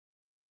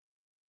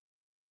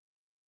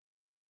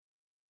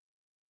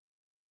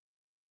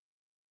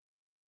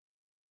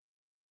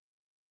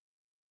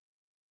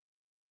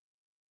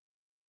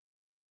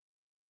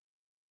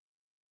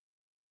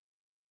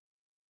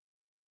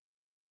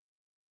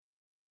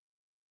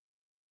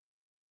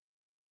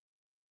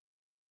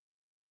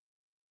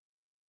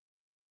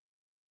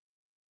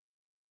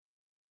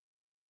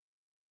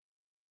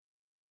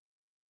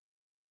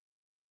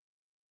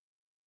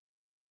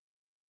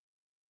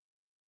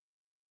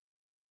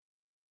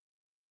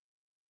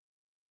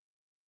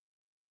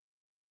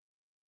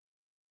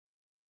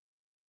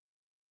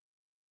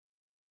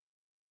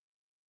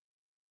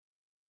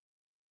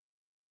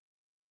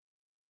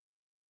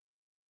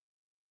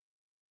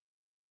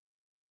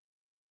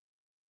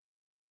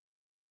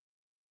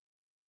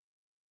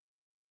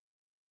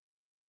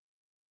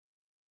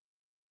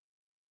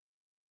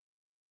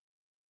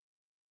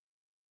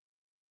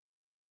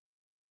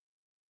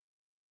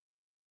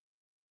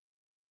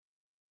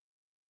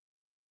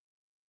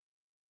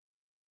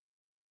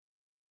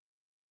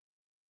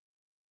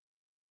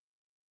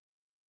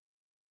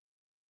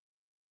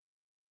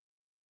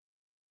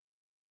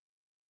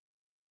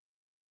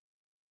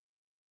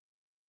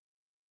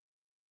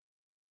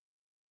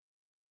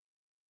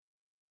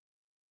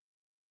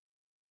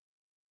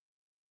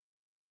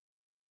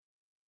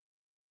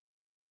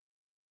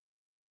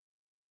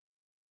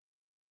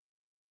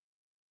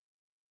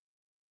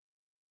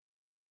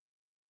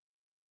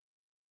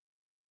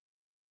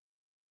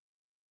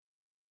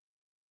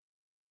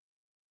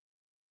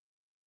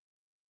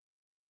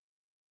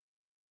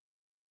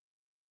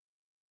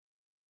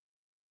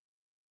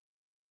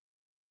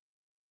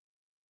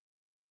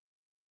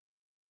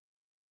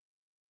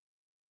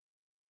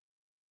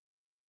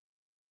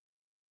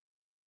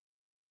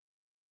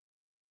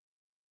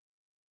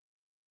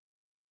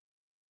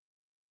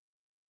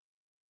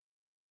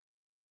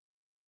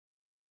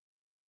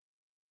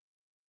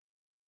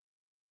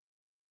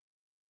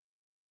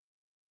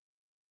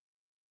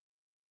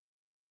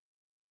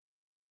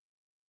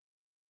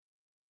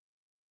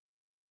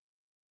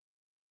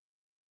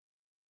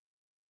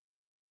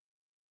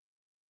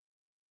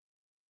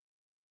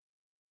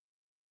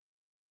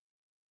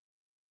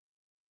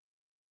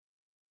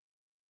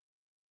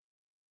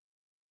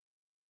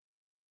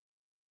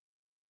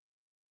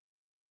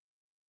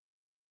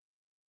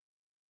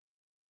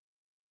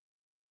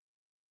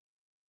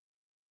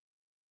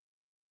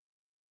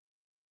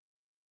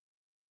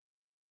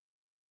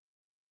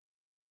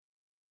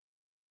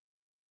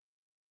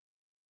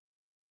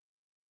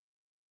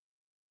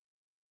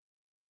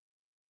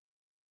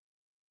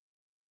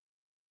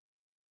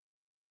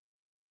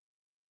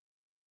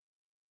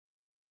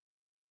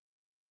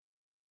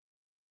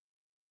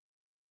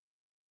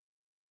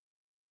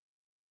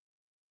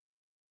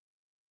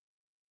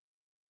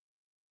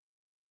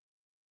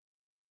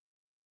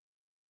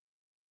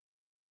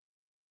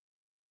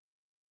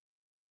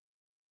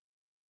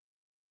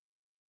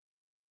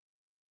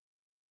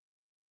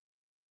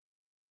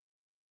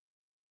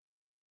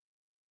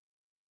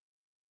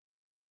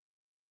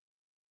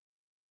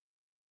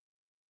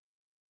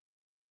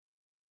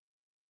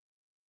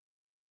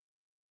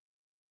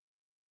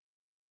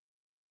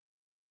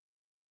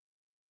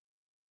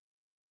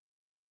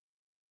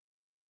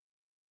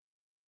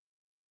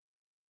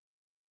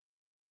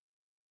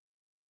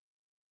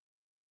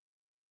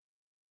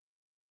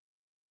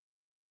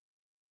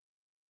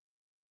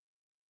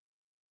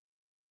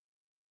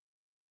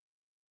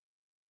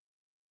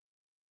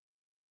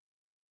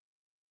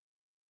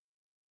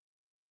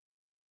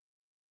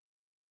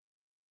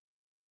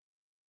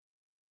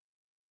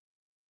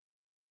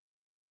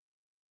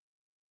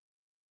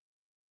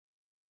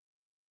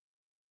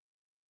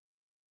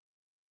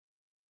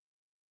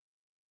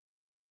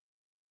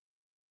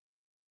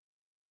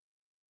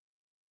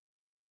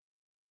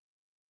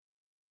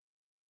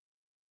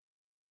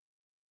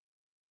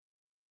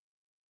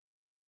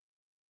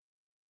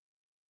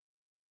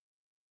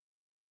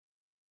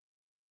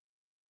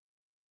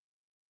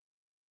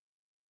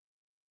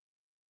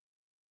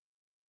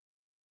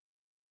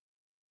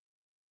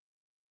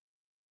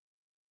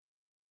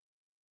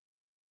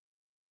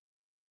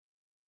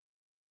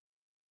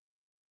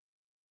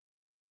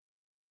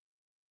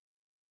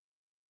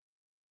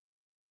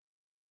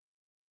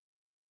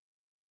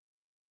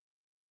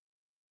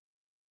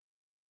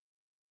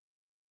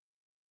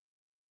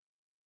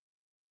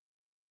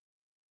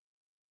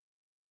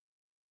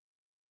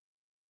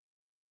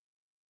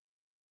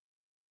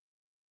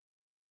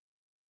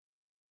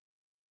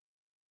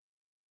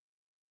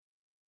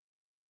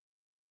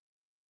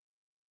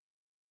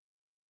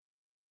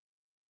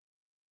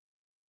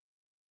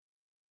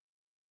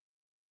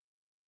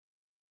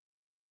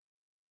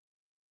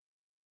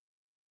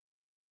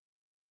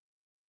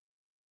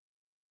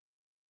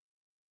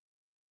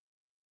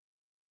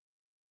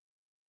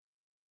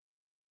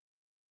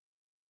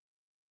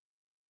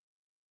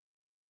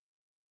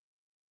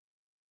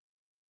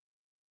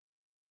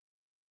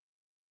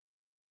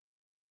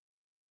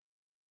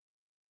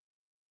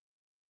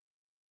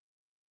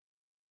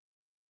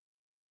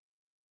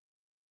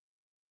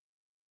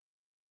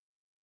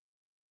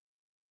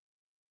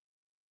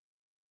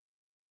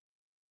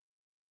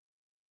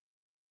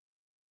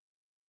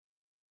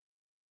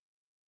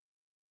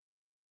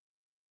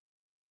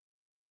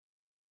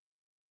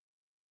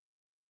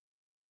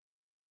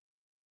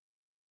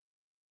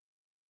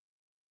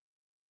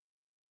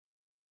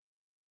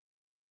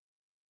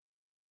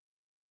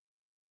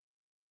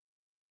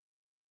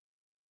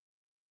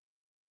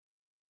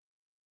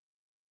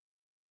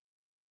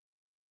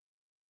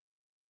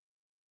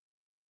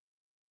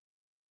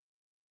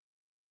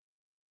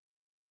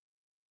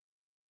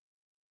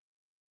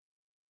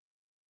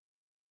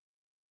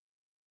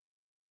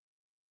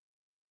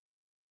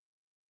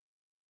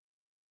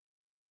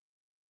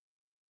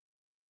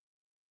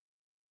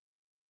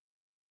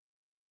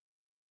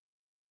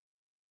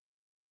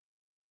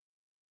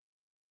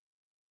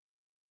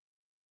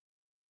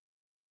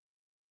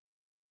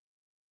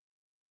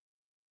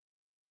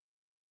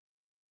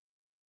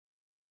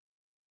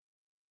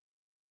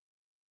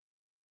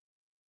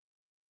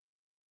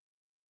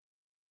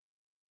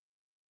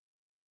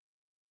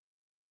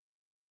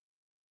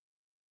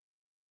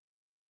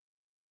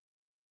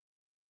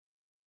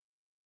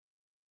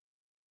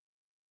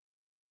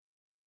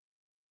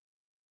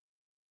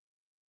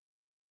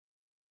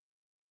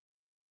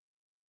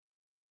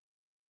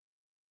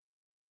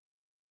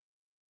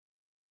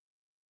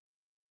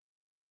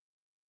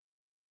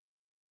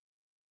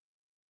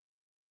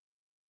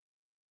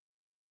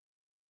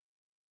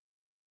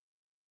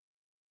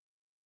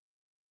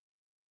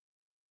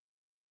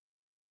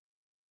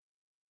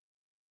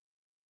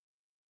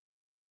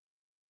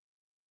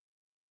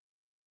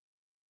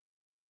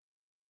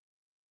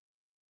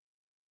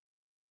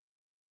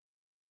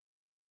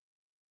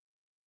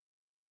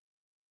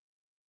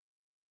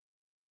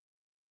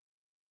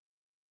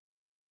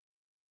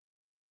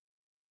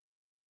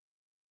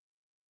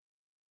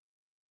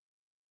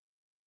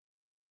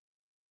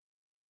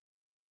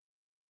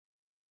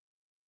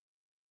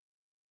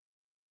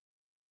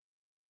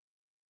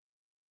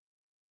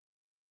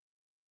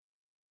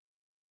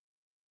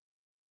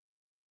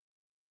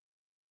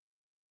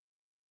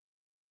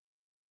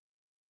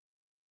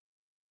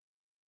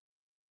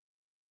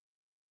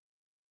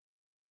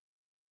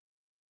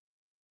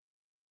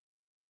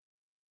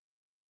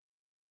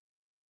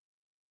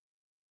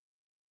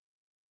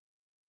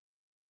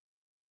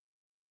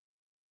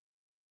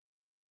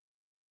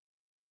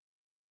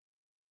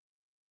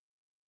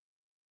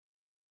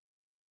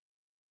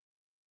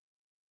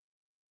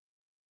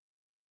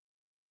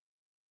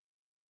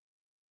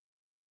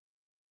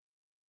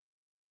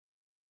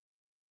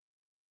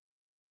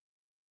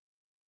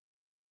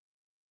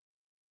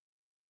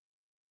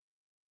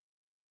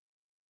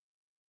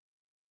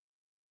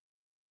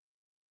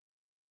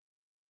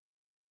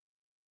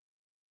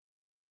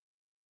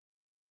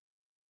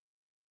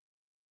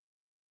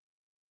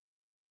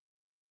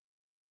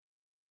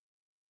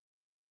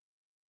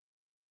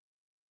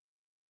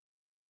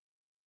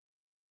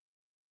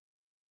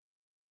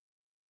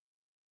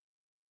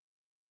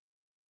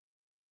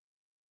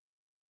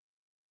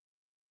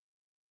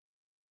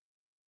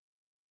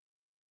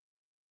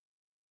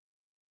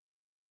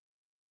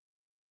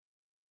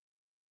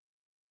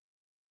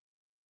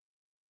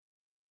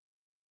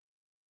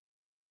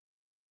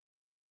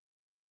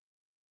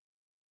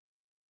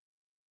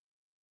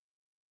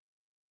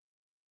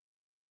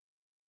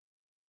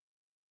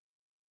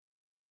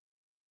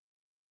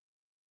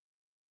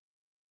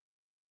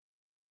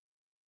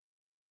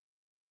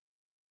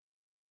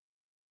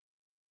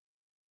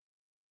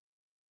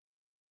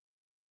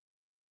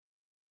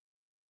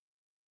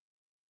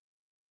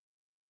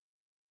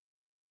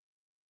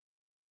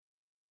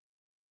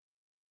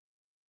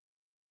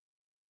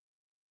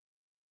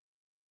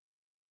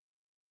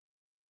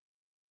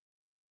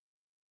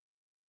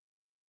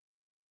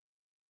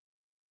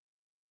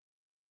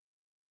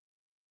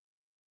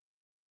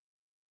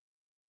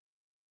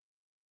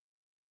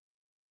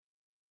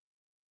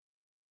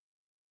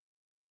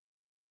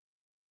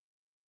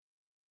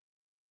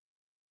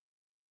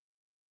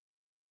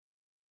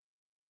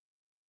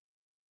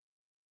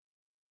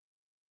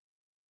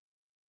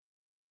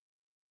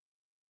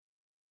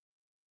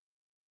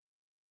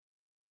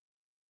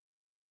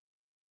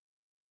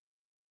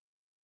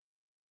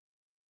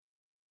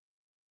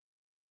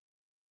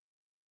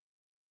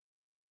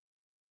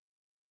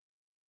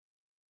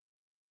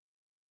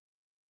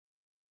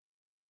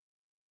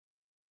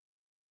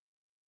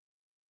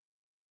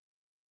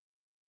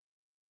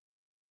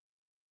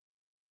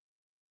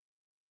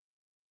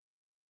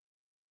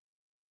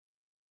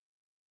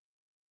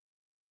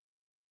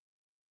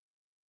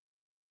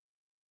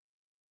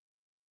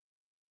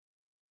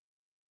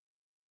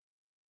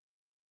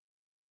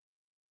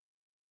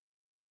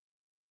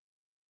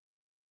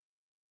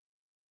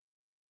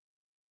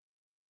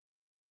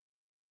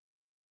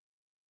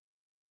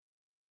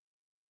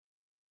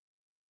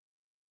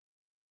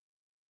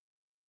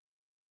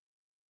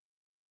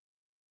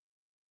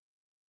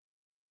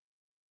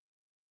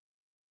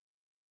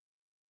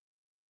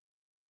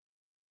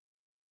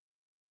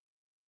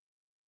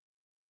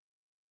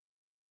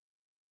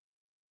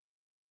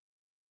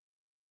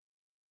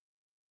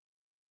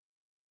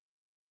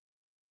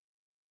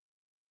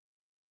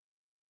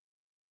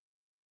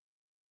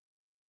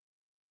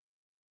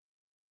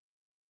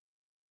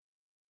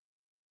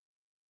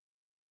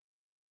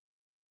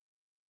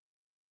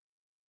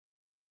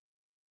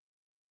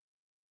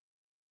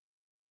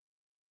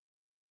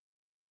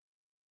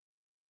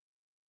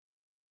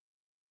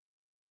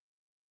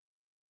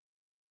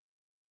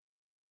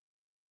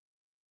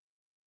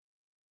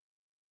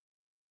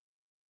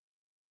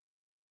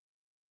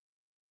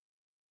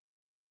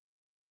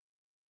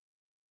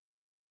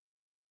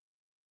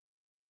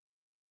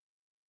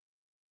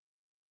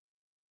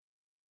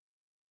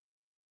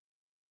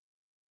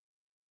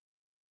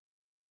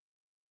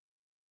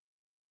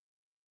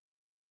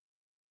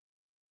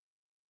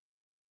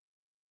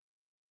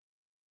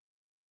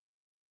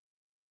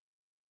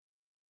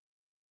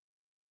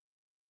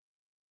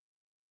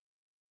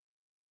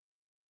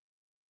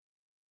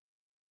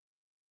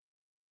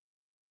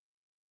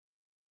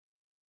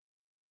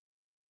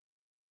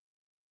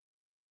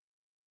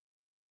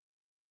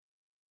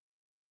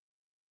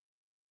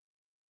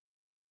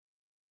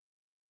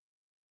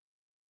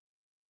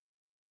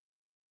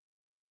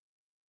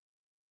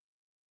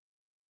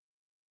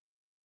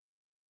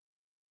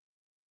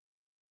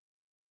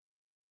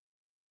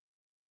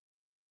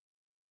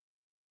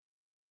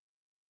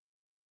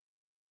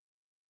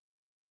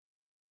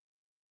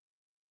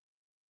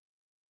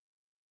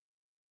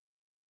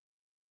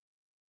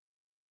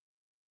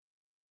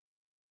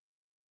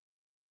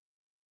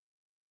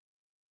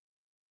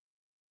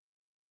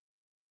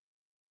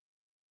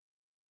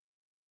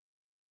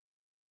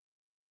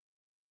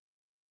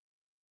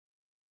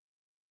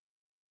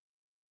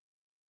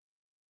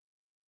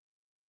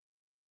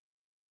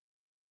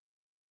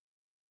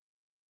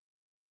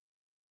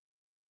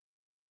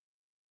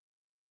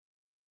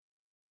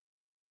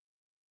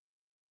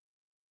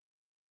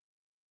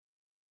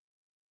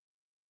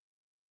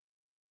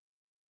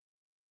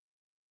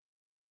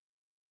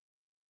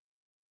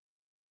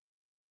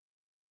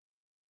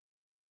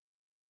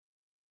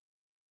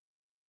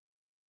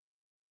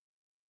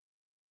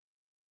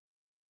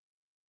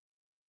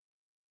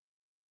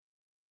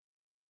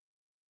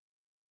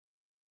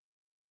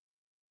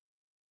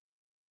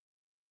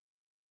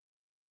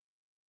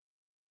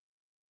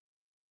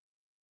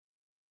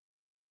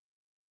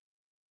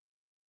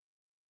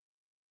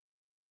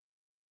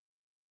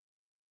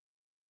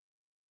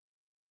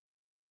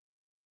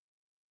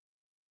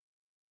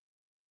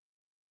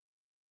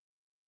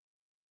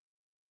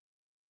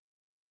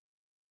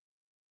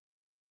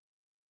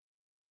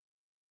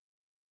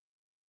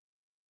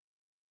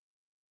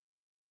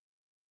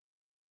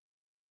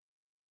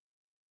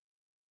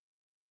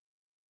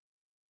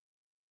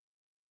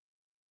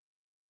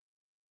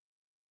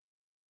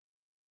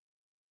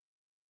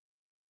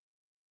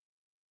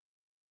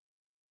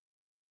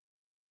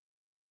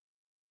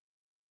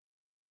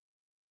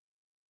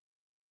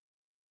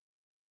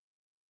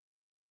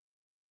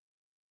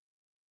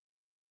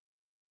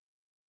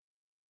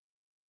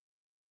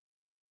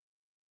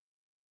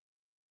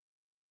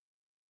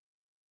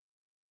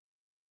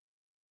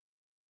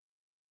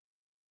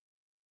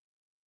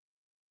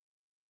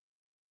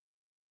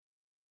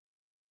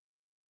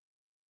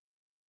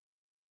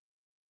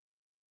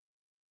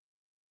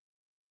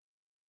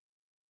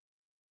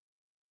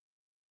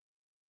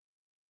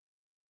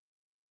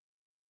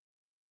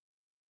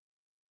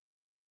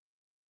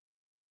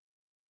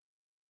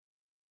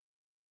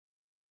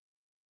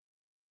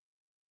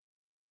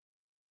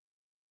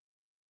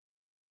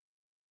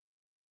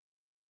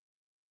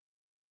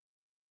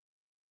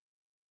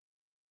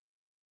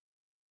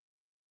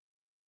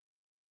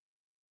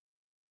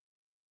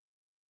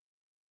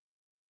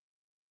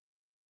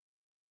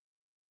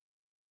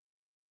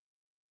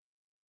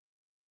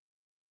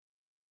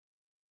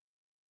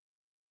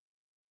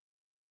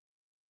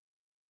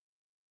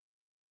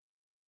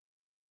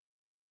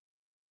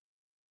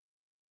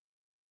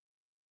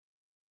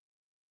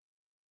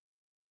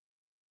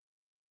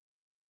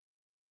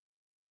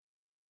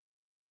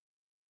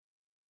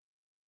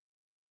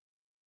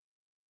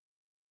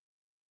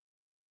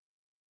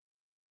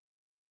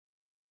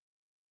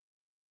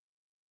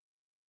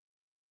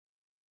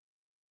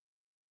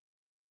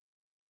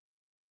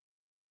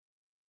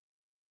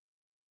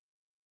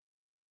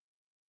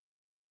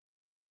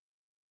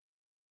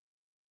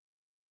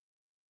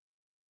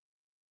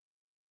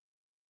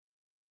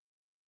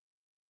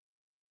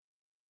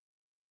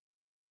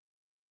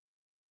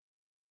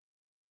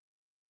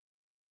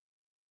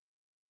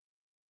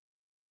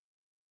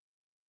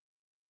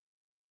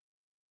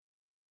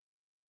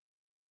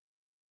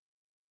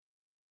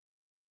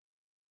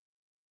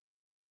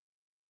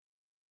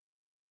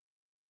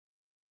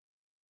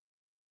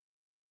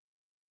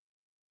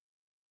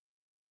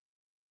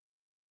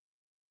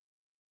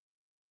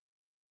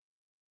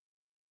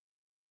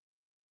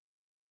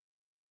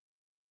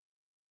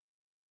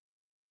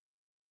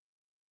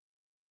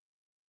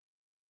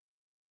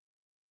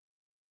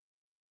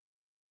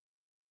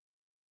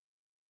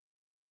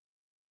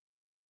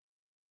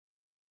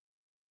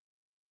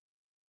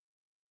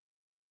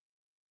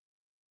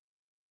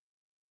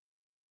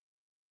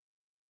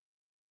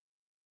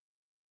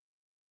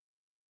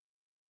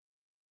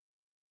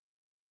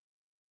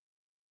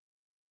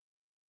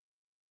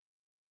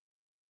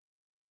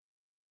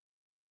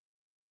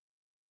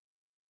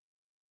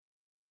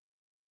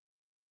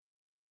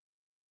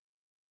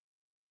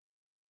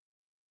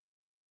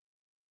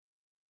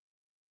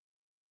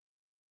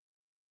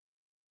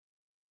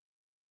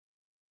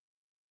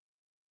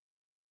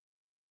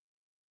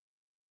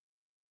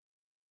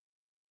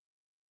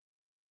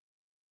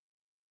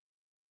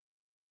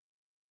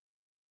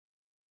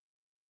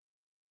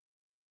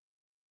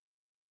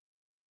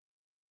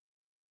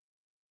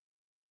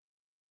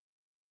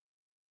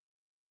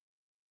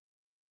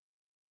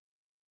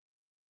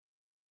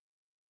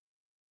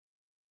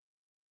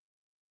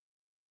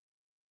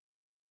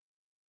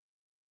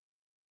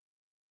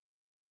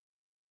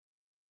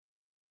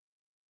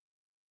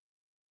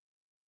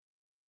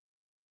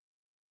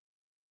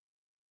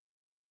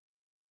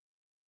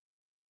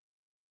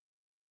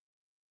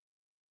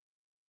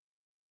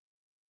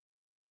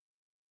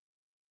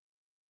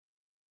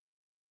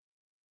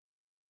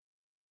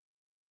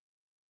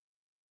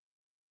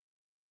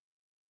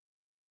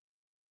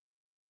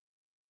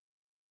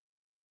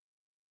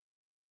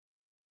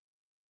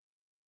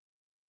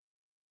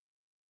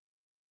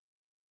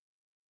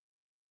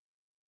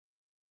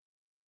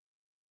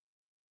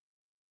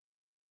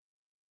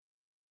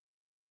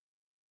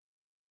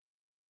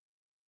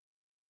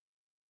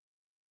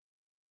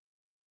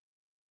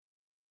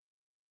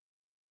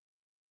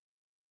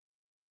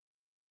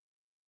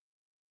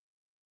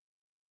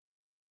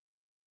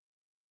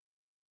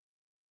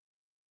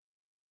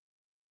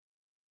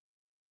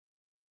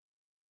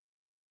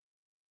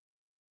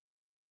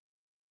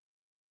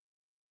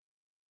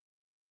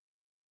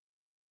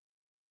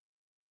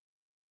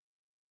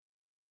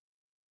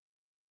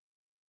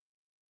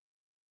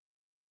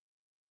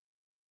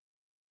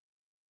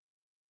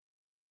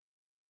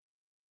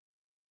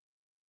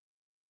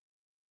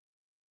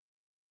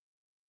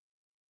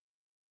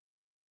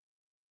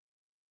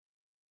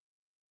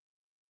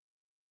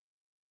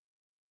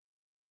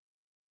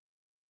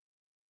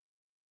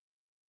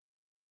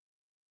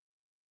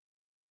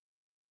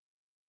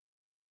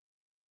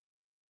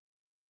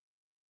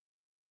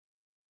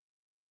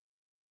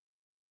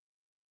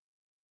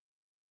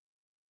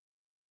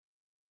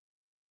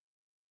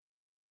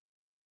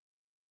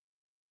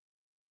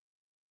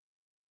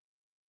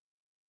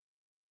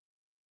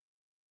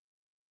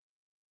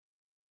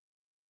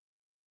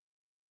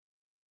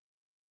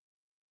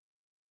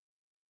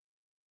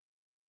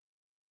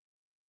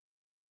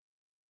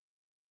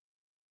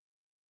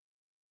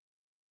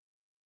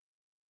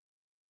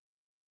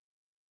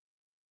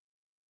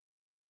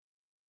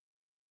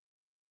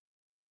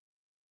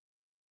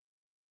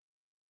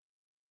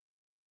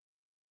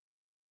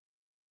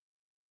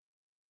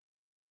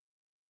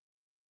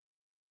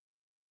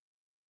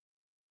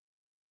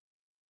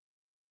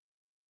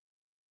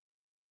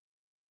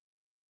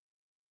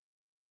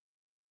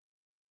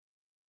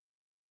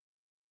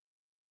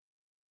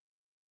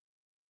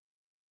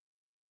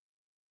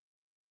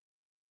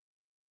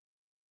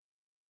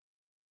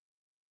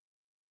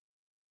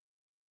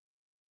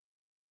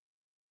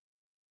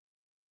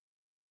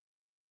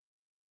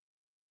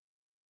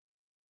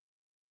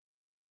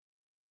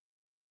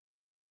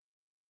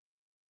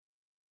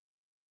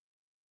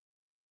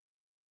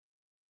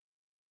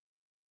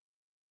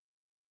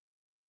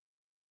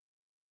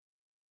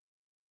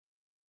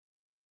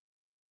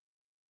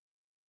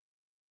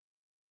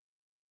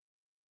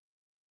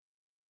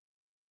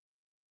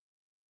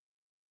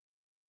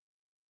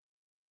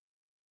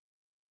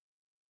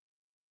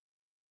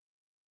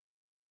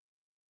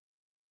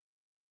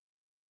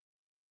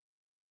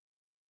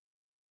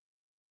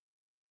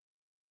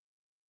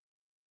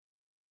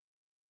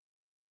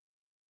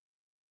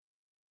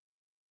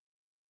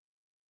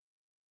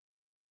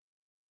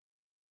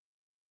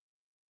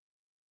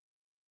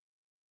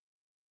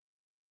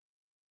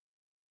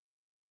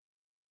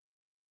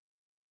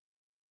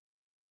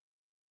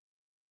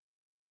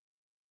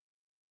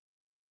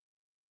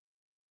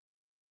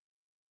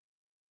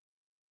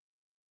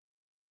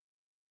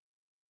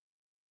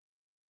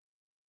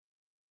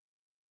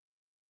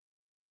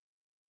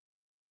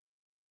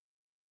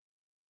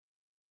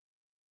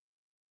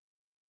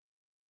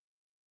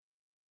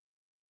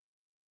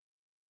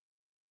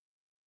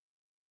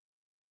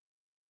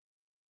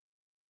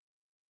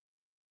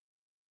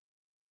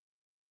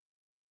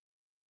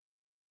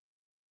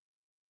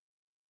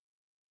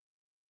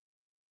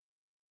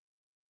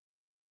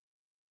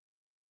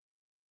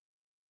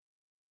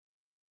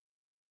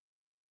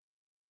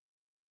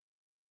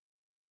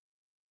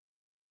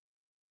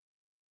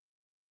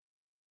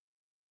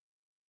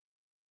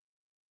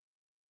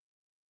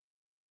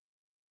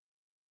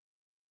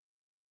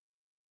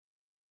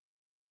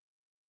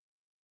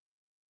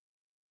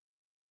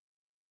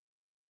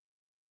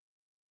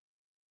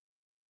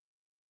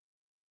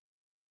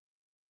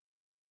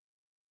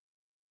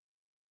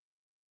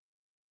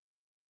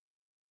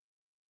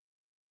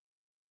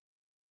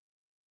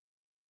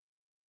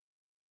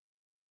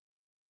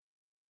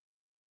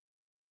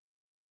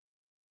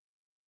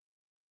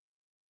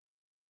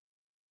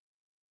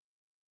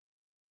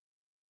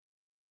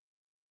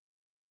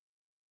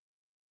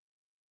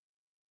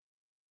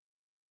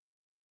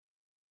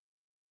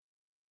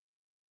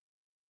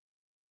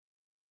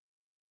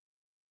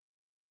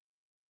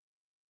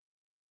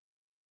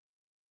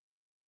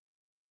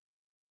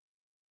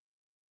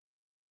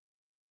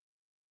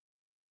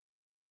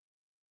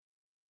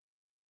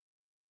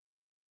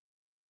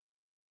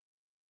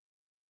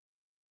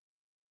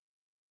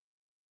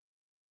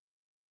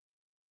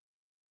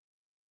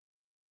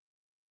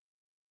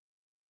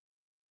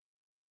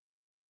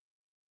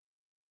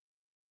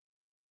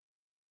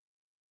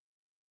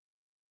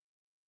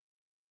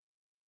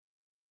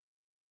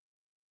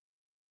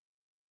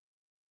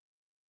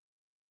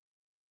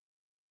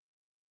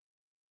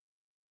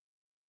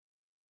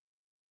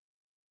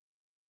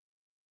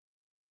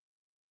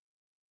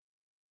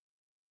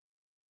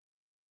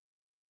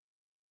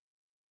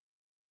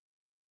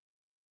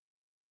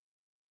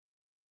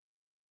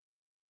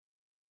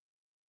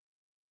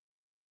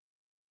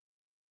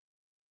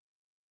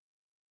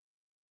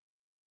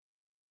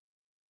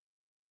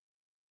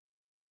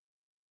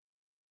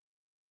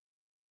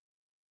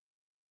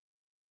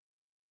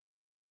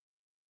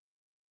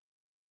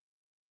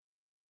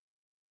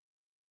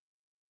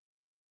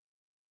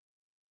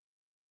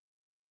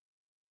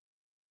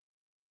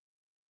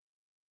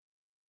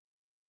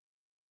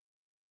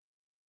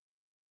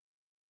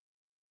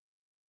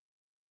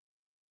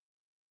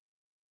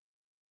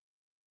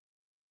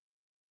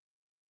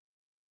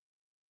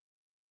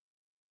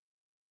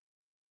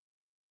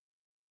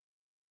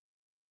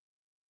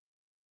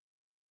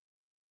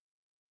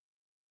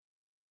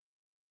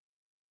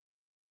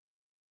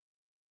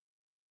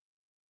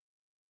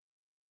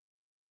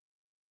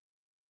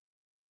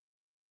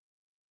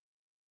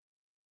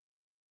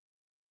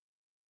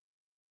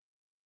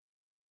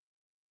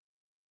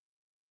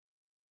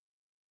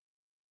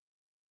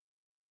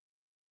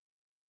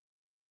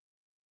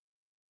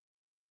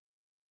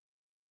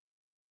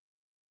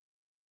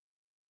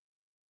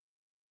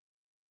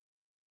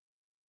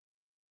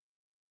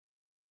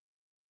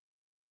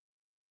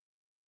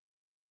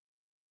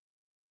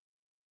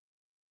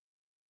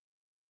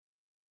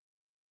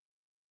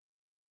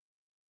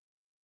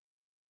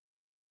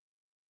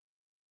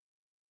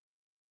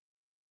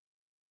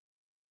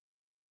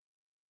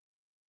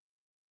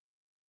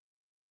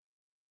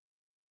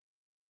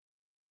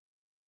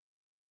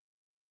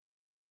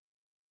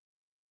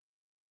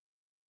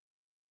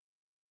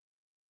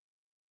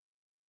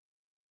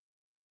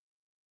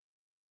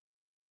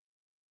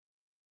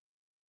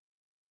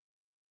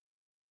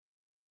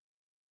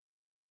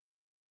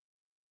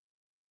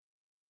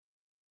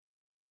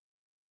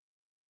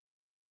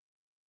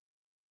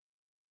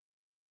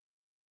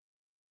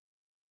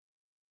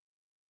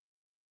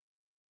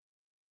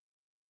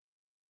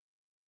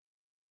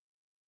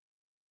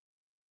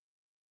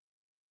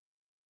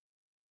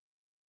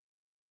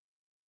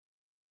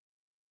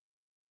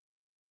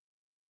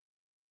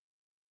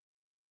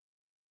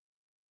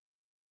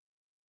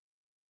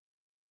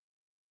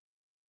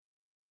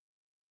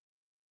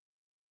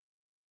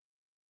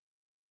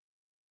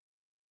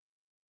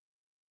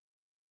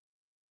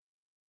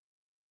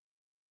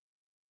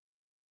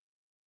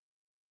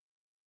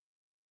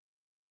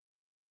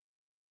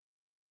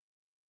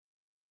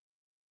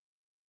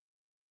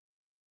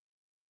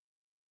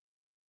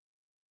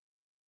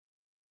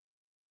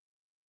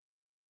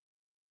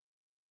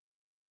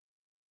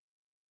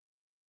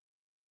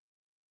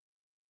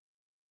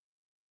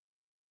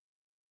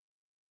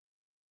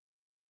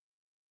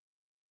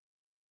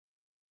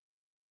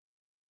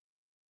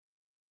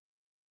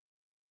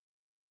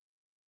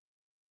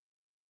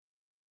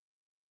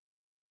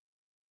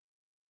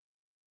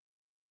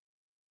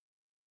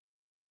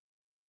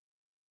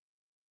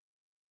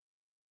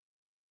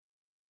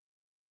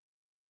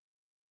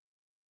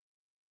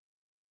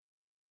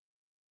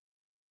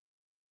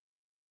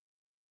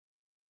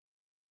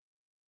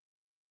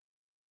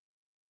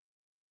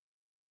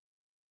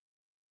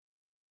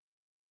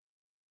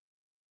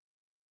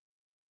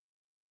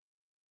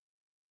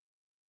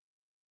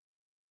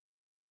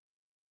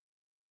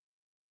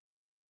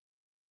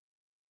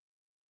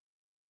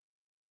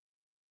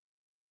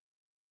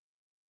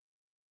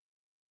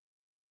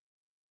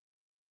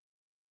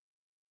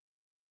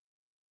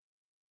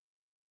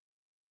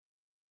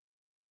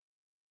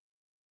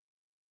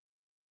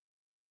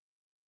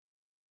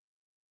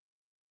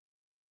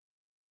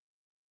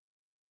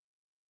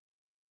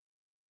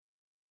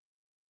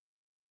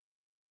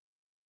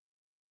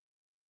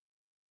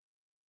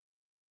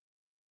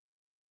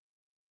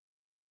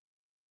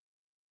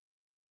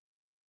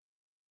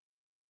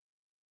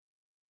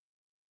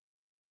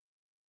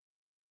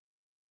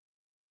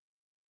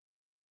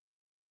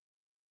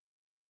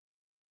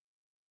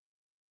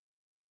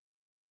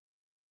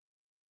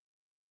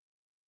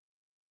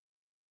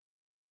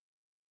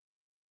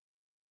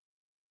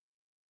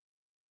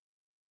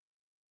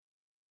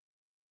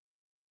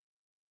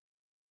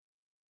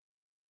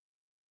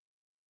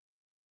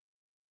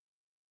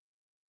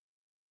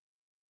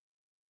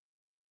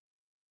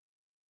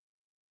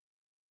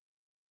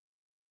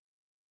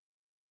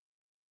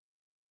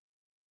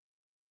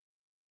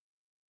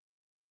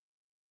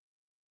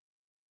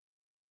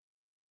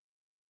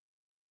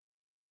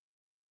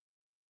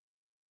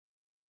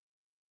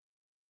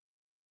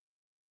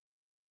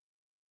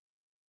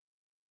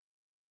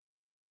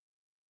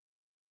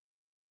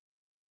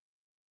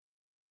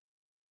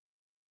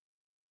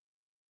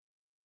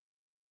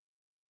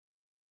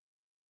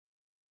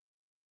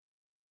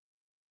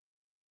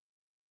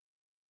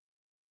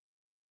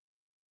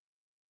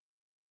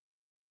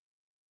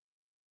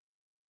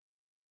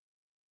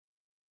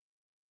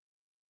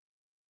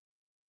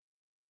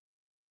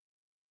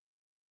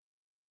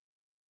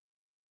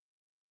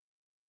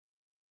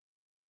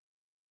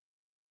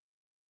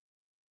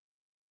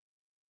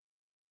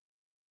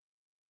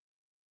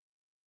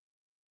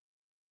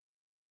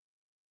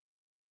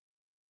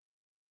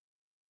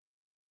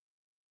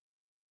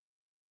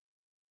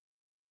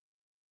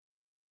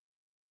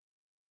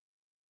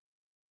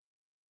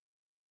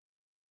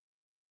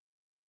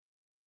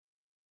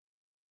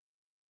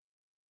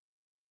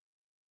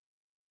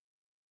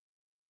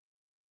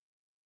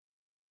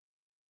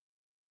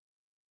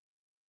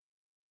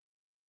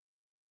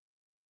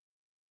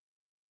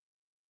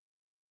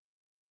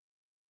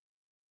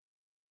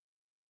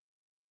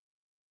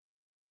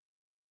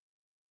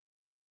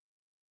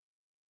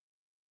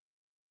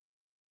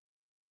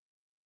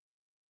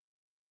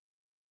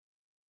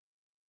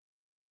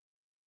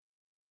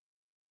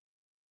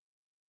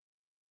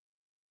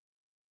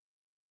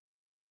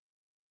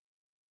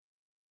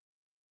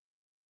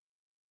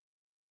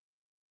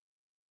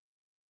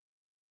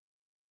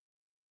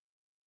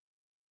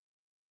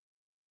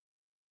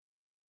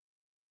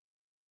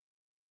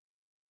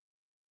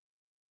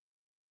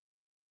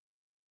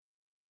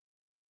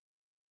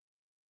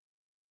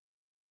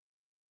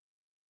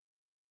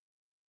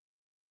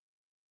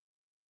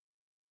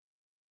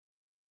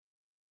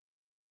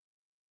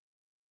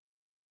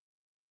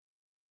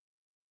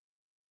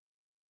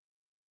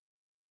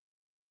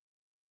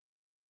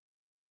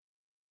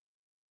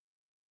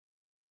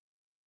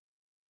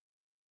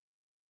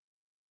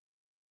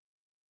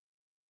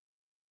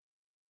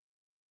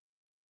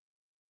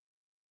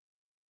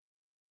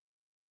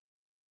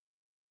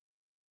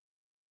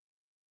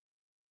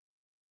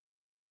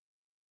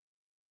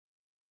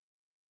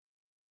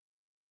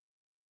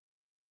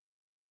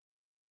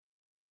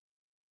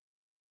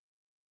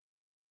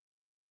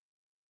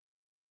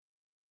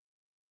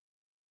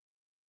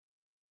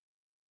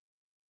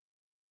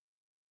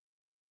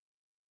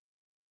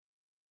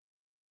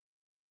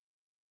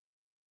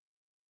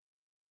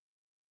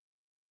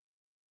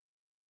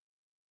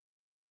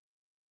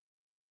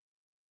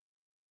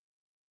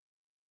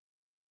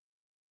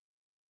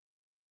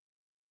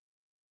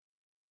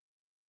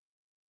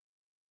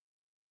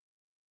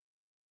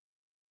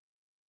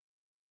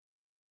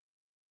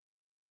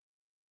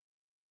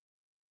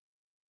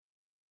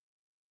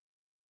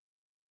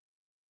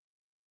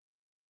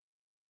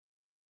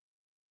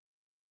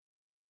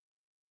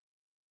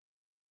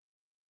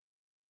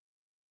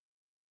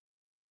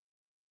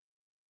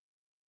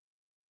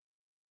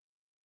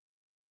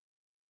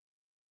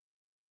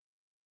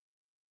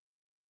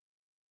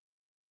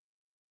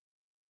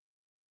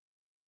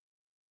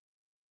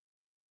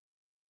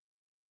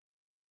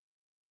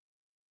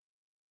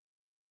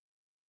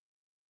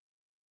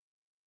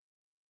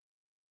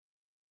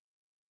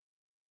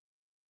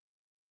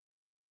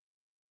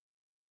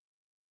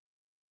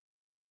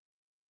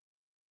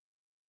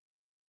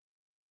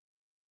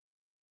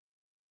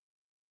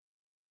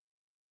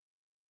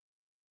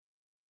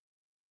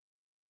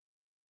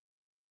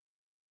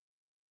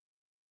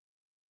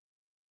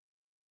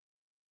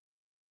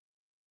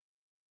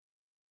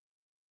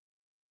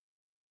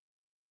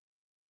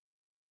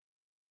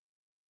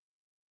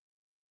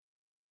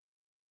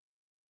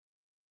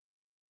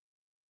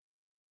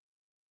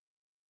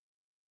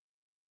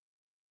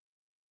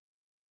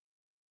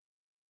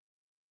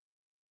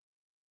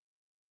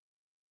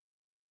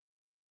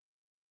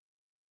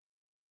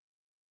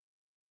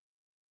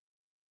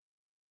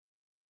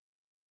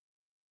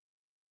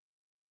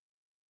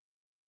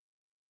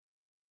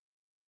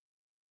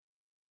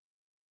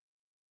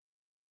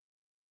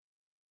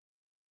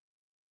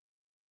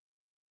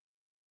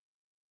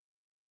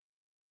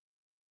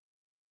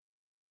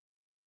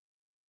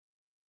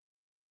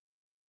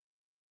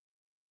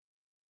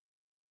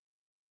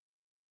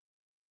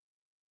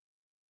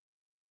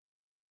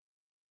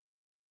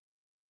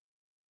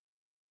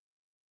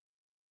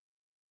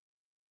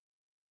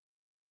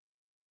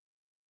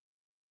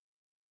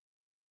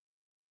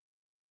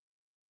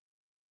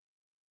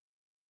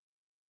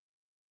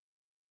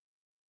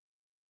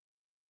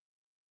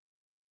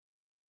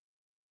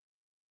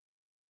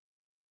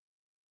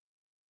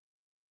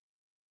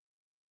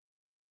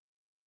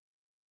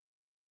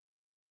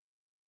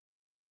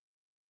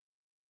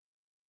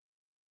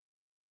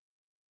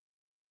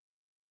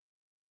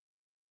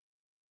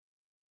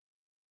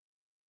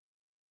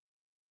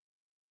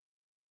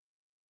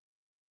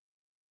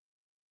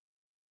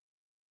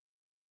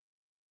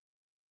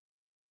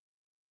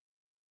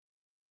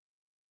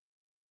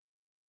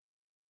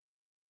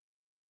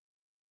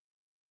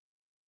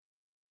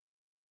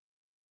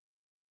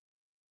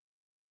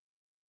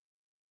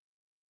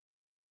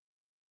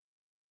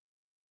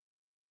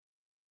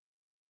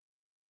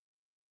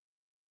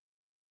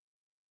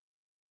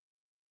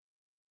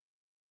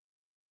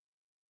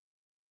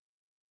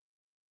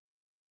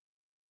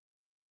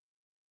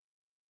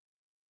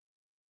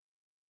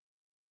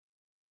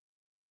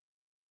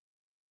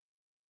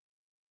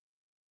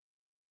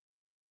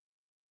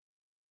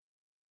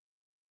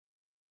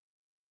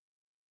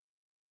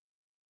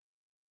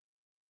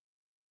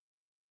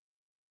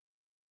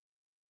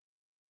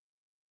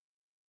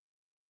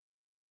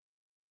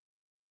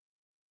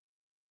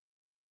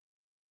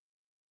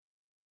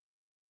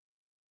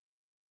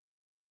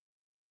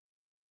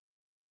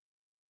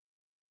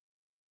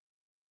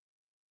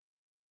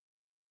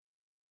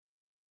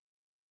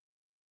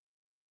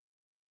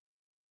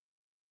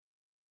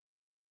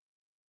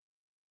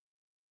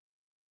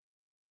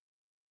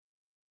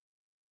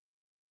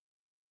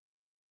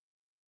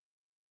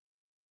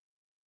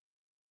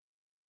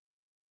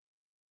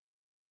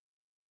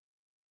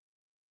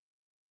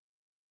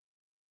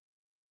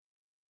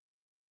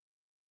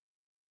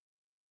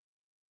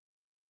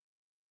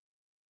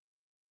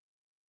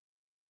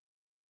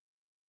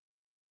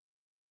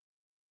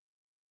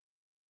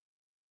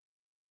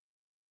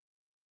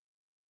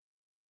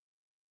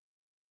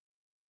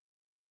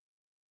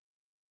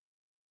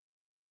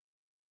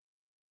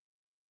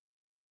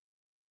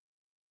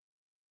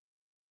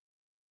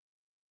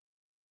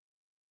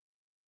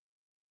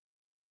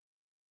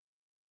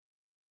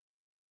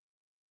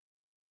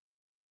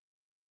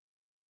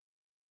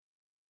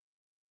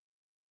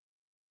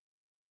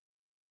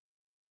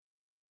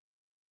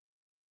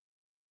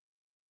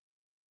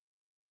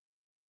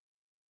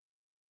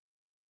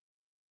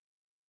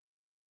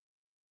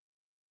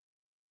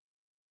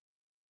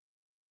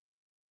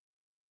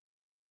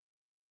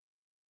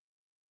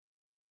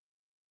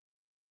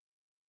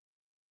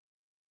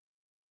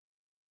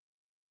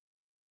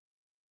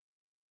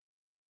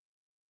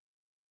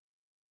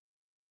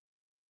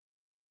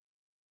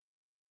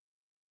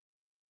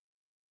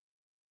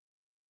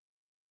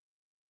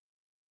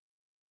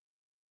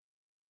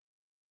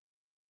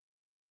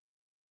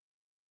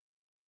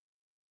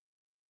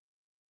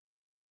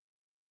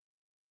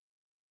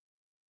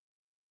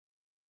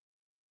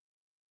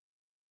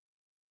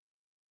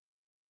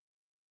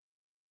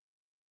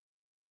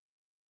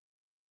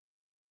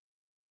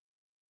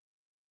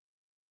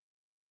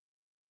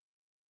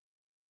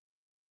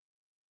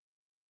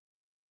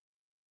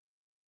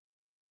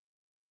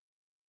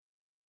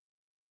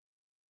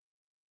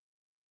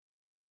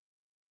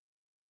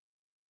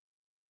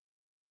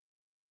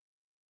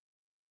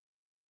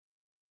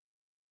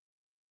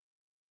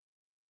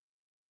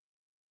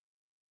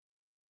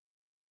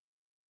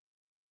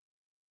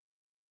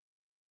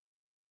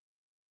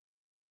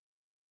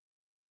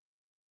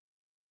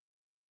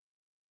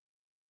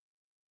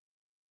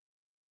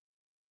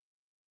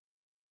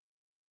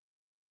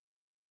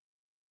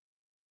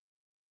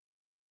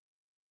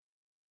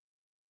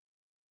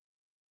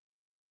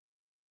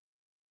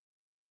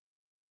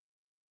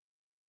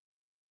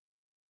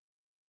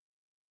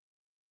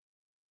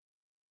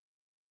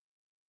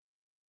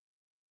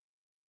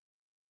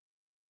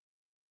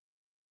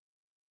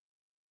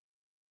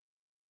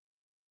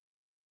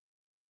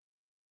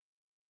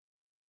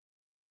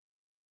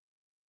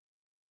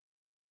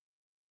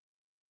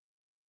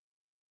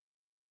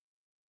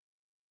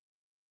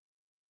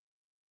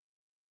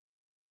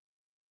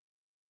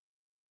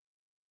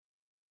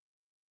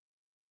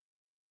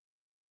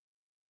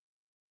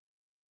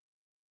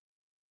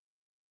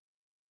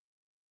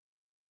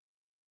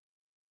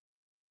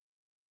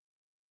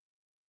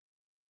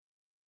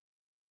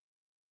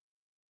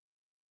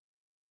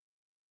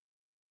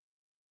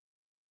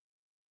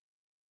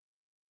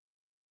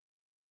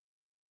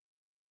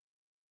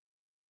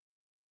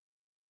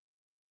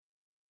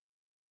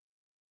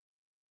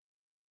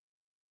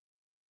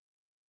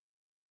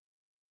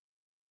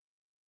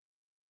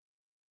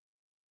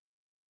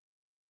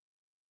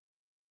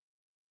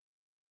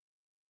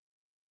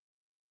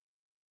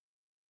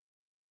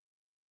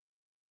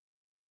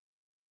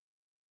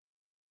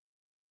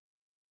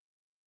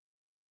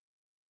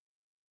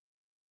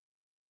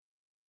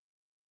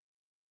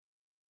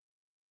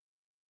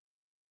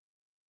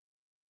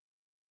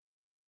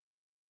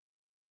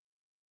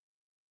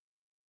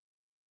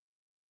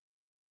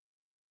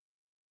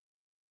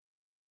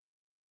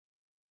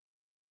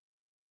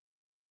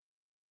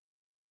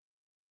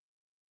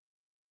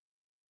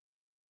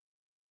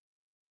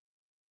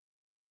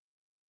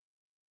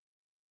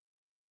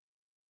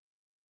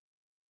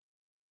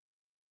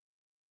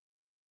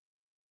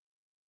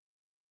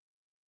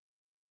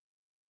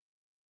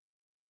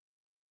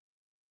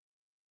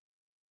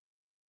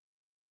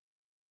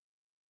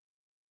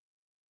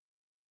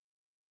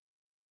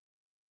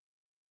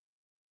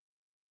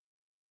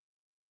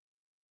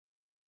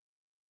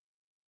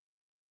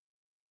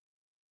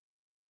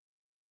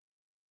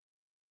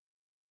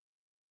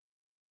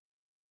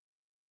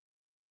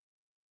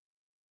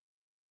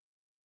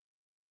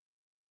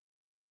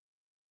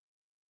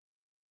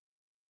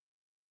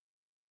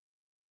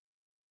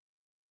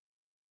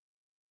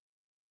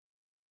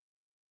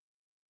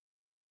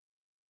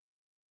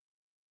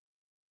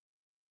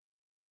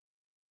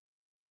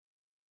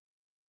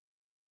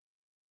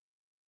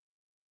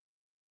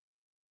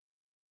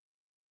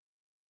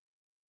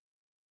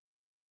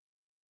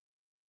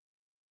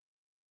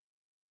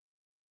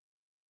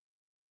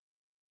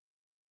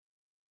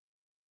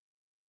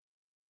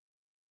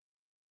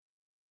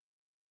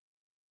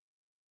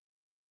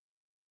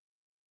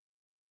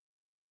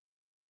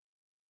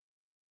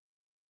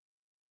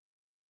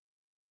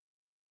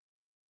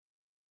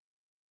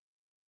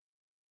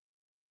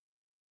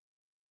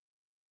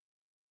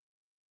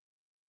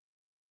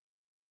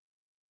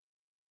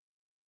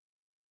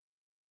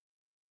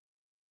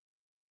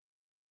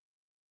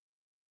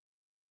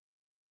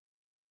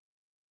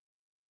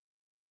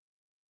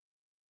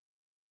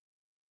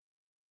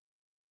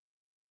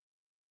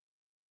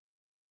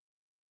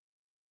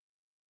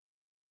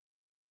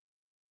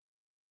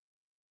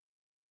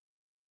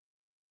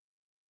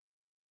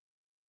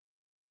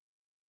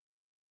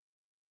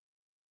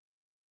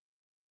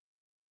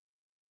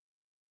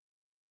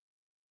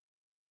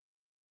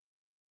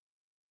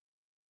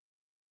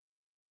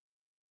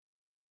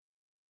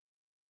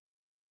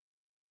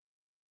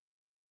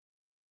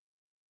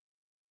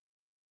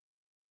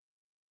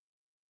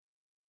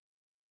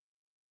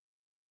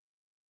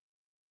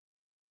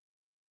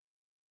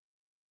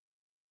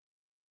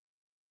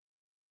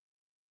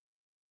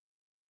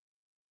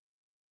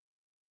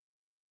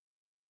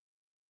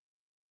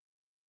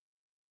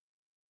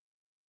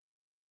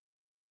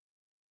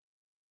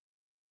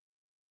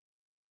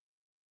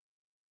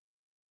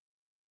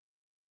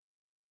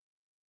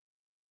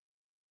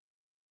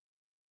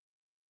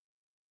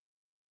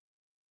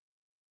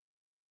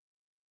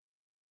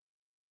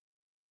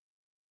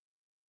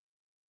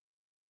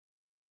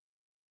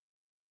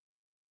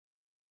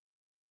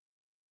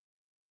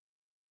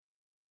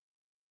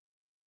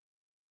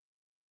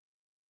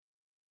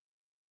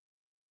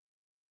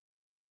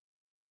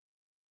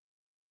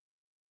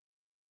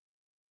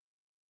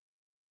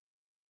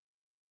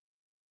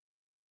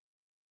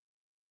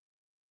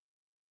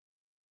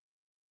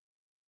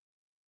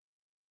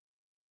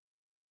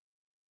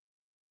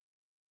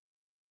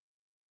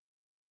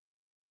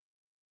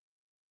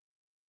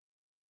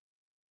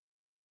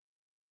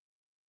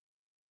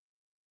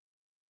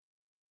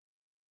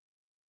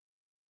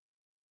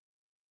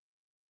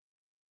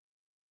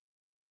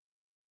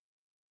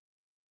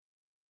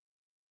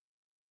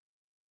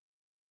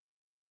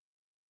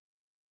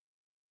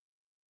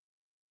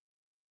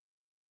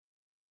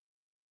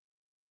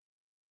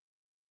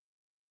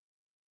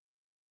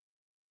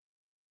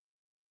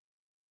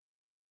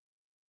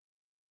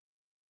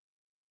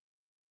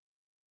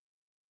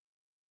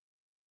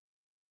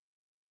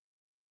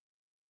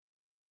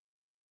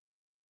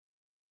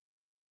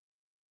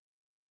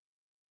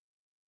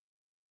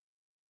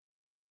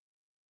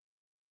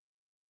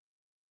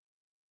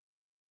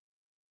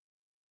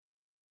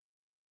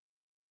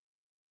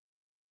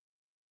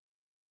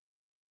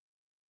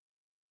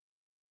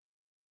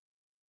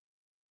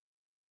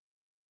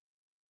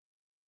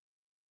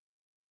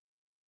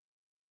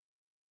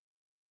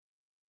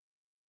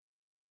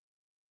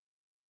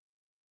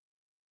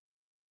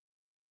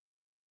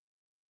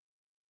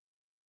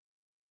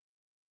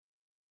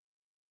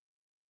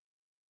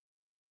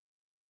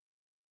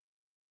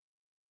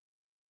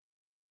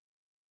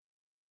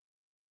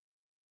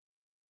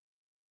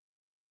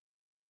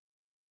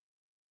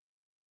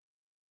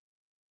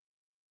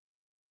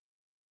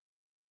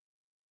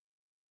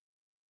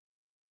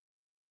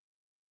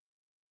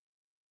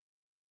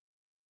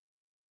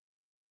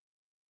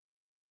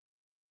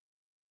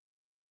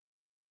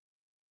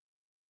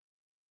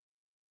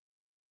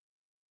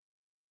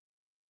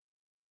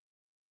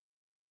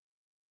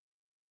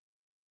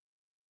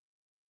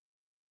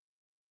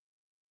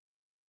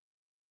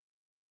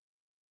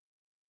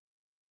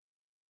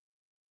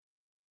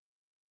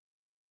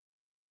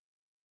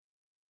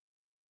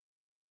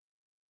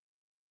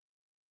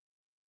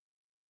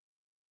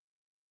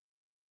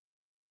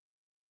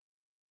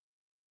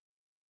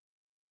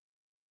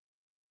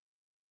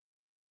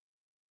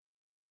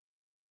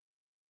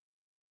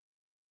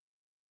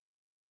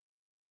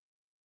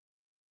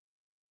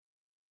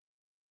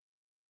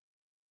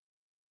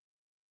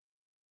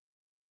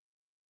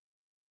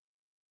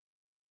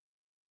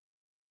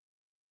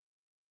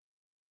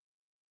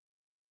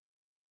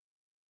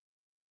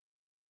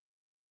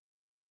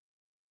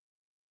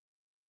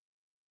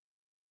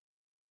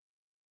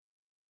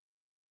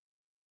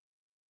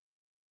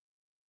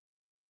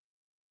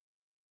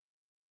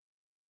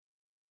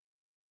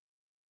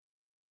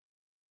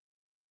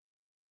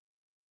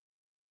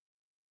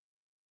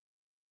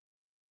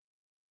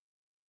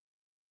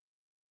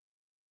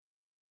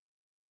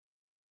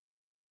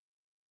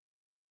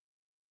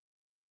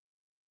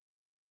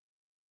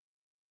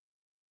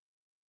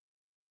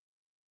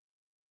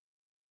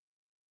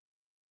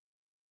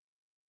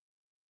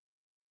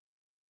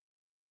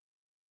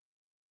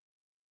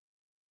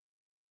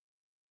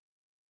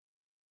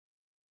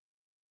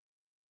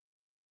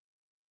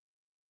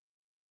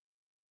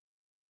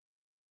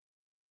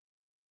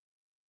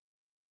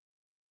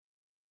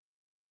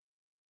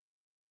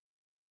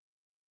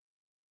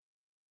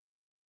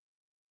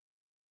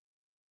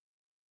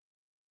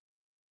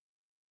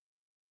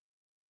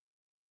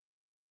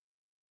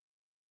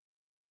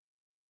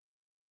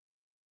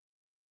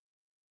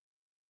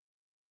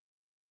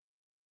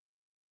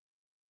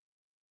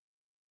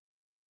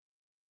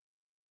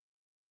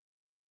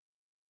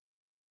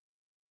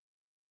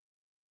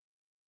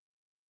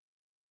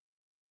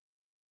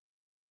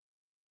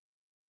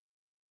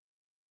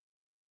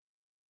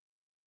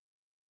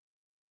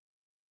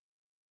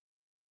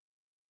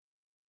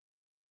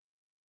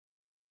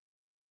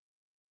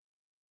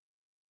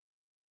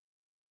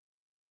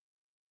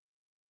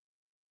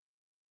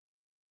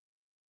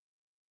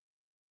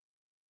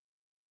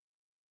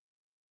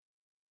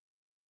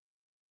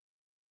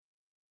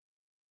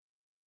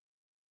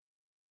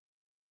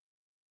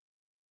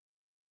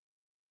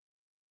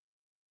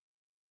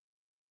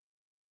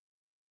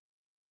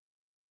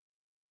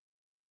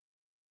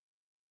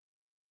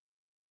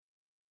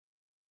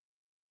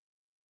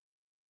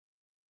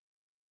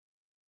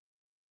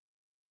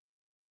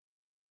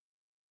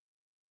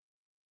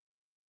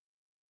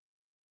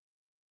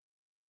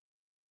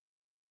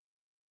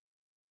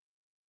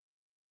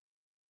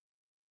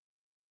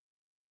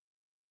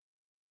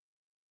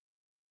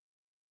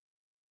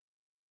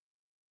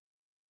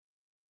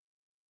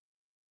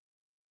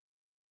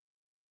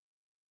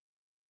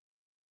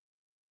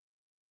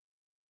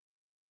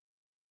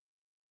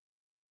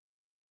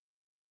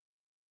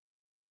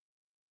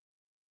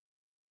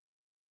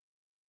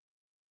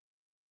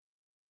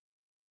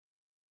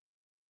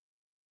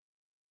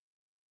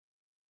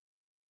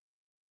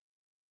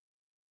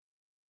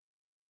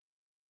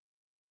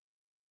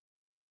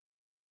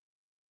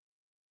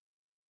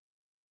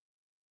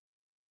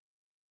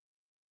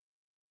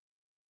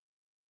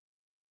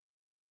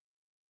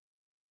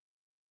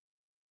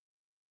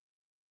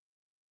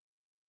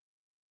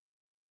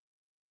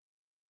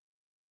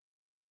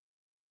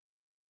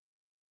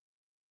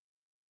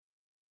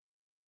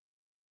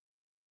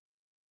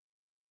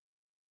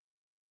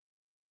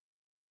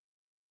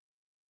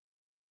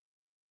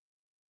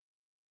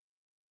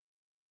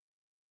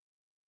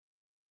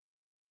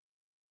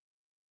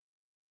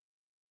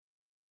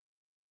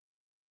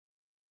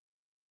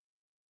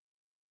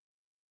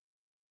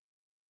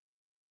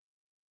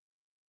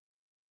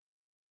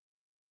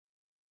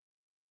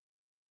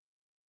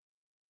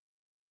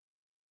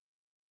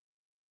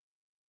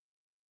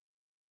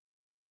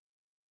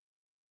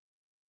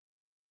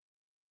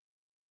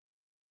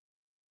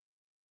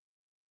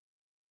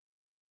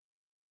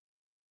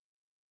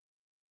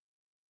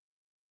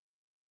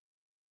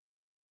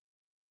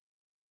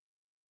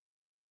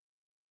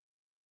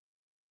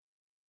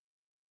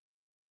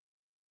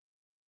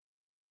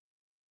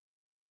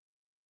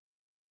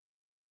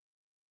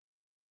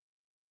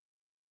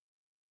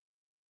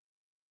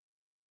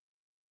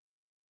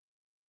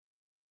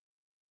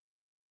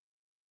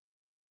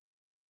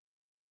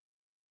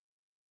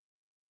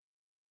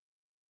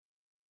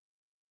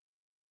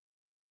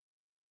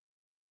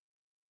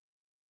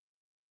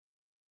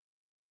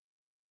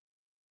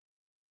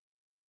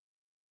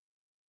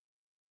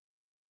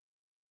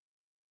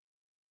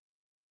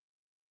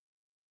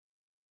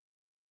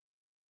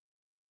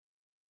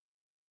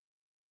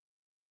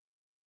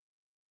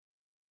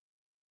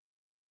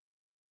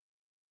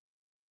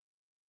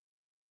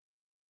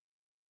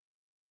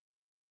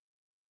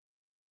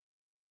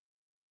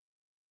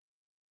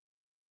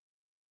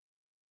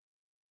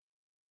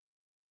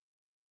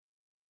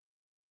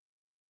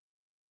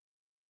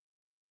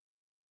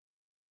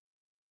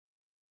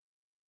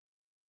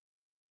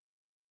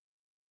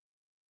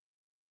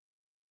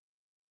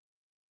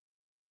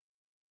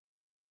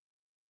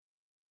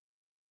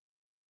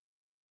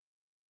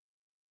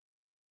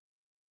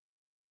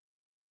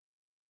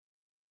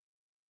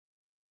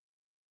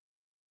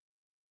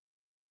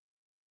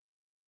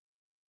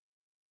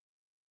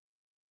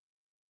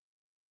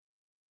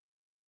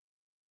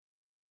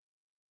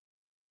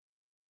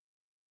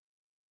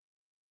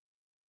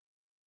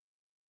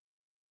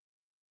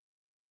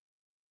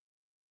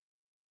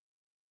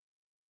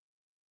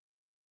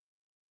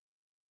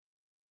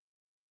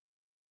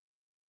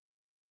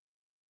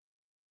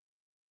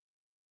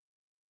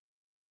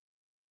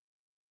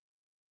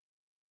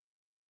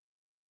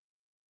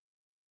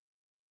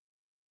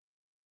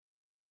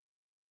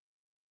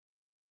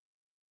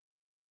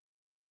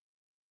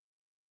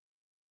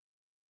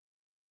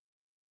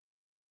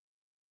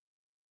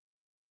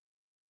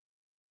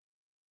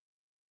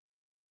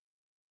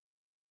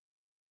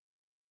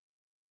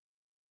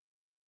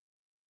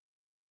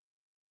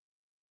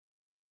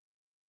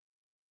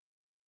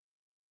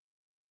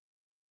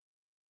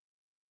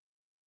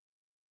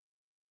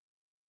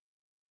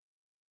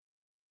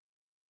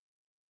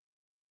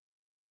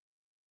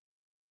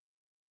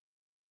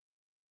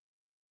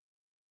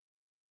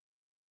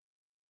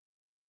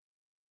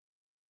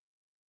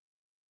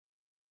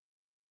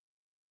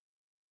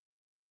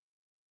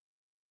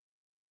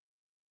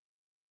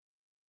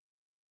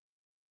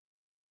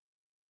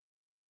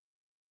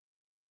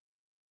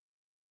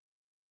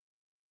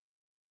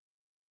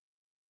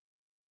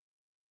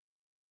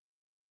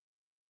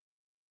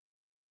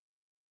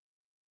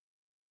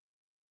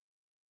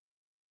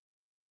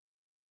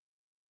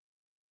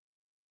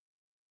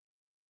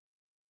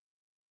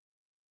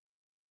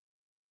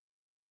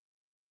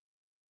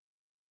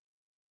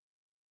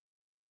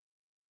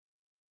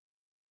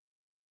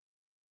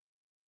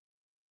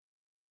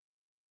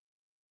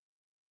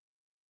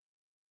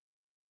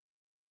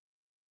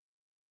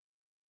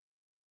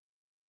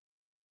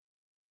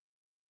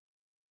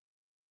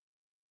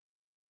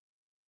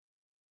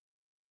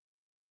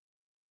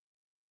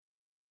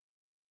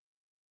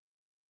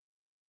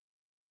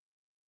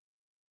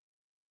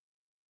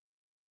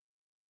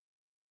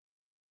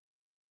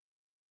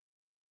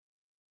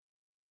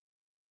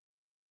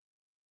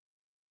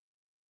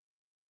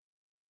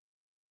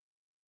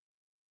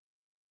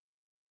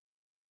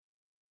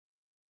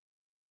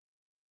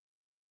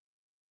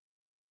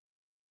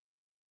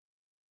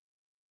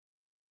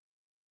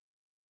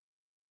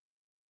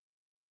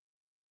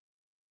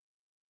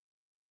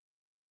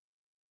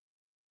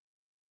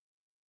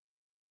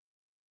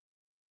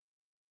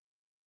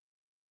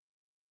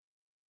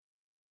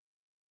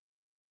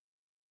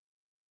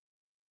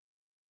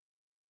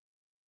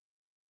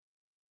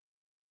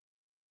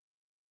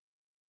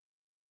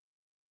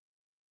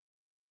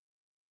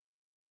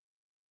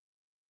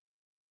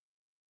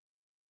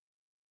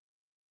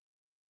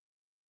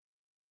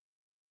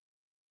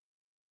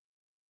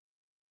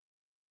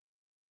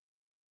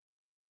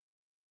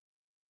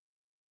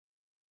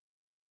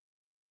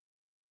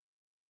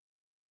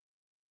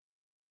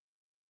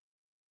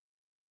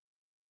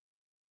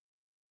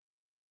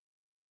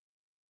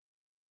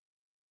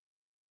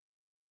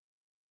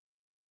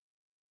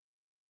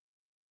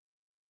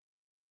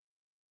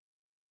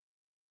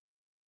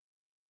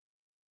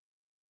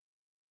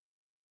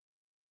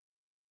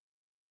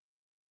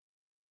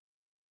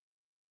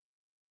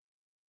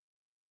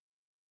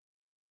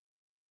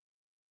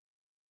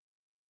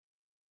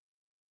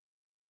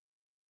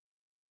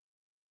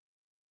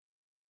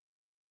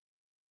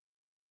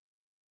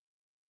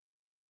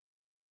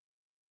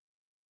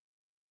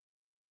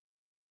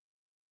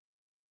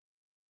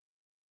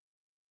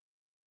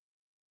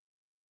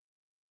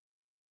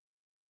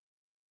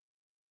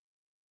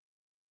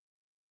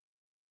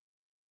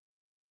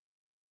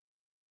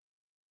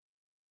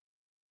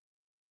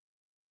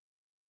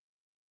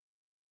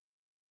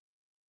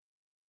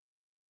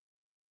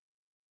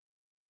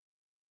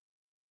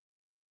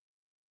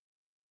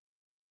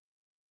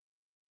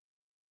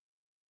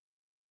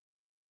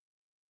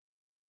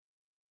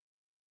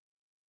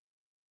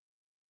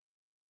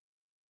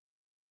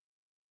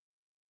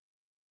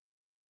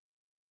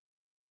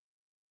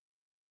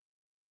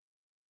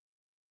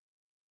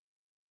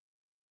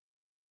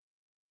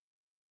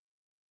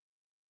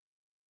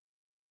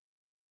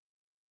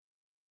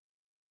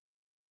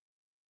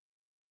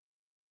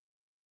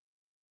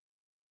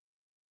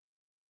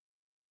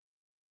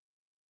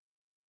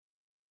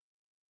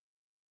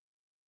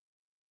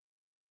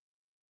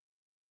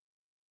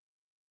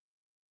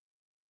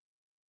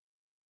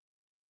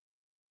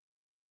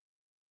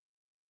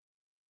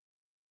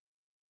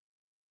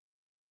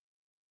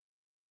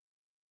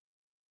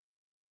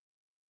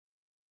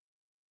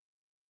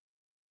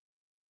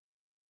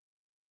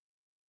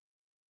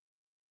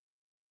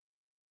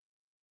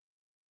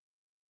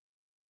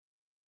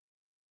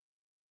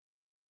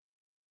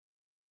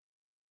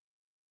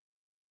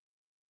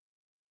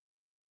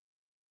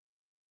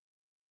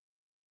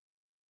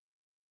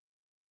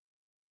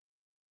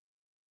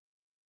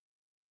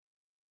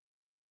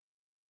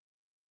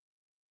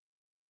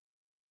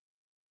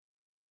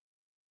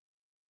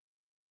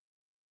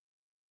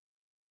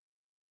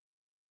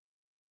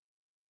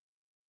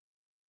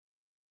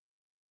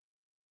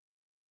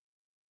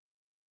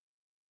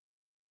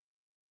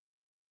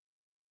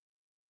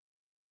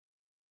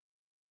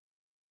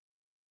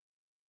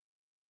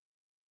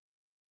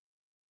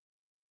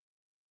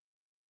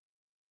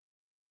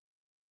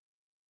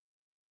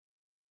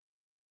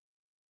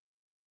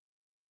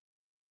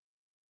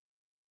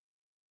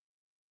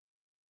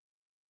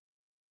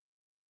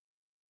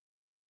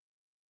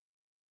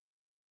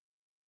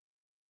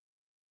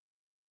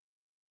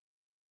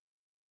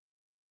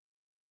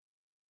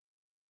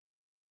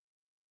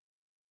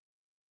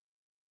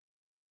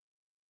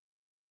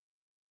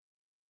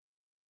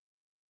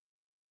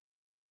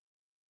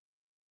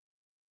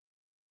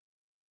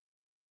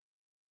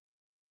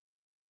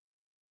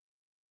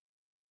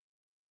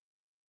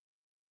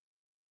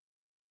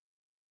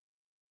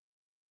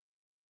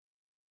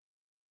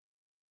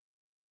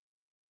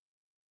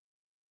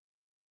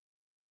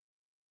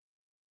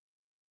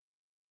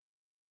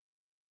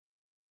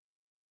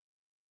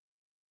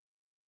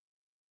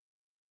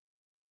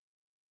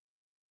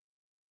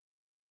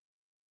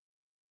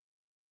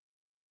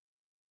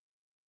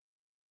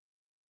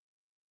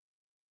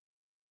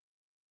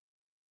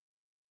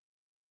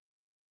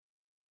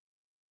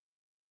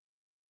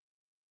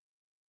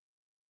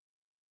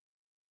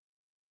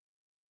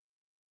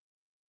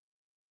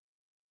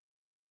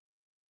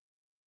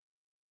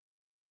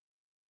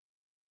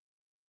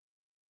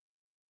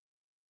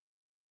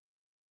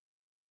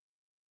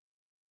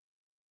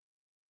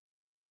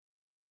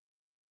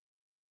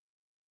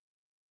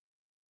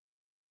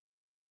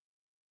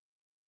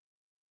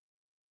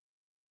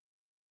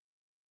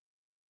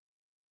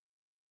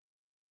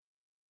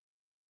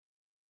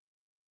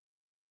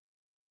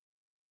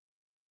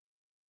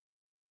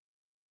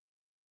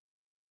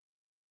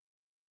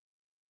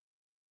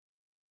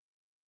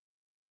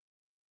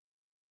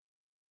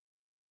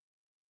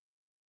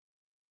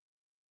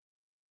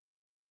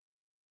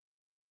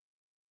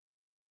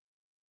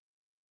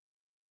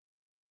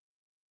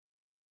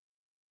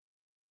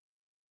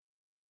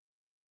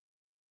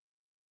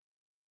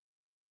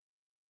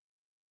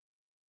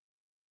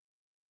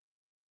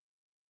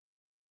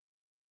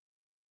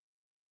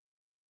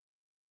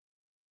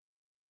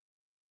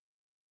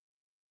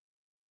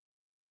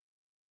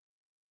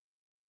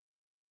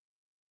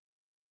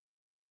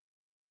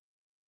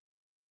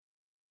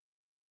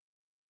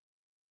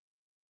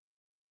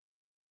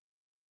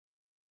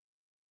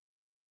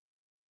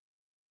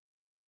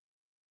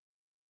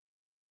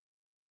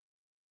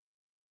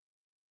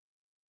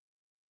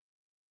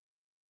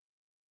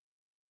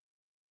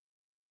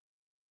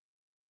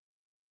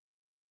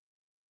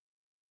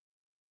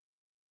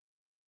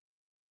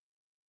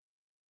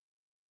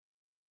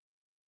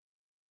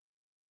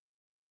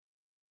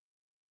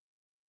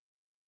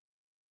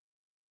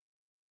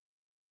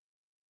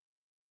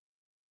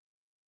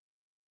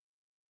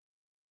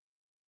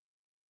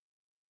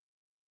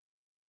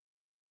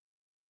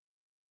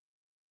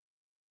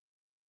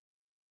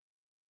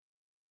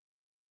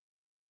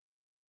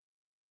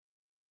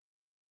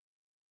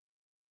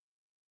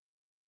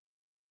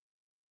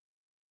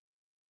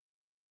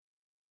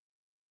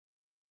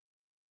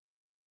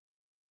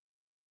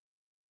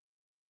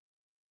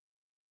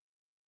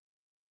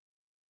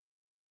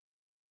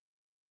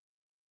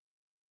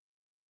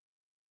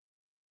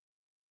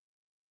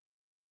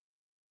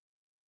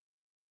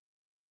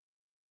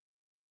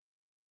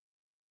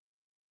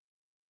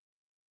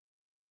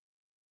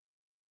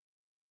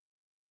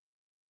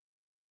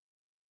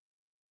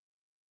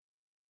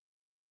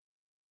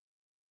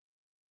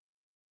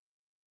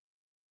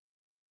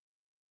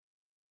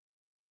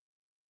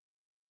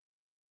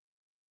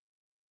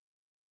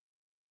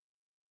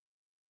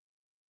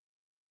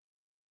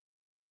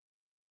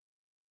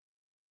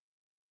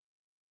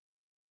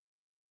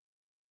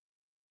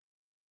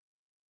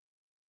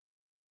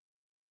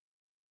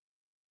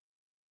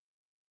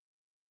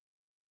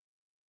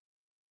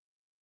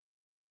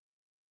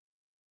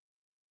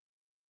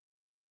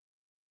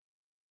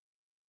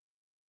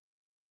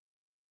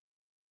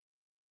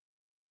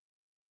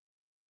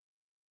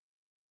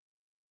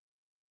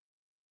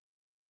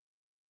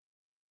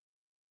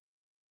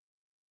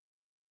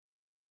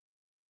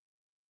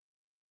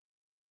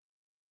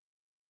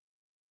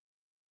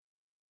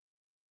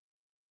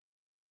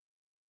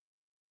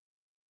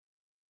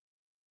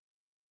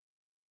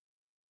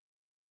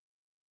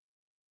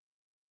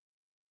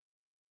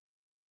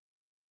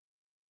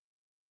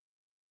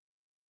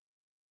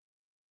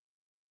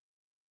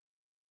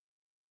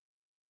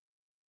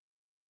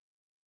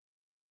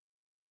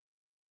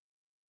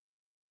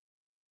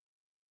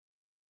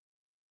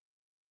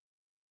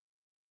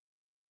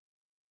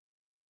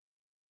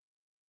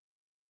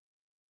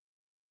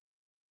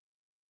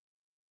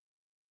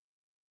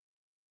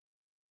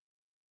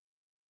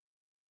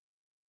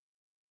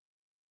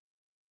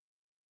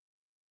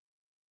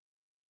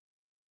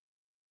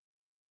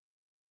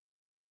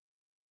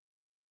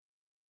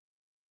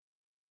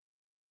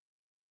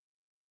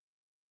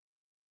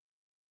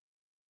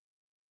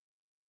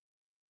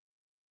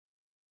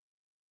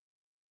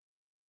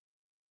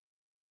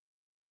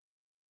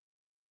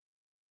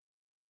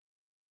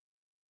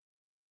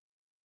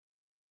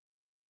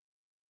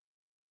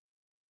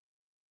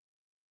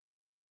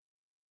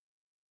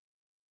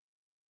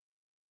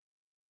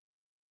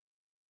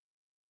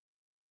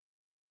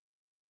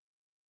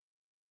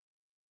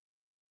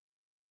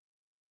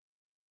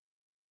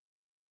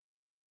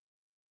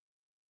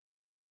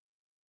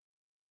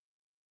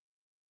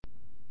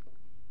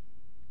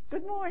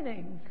Good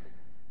morning.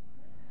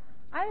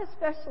 I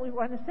especially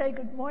want to say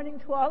good morning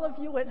to all of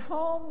you at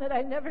home that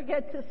I never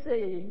get to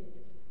see.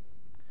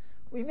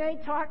 We may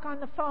talk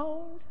on the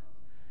phone.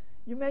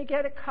 You may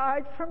get a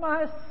card from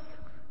us.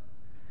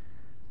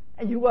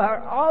 And you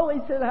are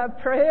always in our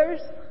prayers.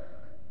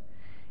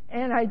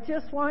 And I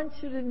just want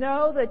you to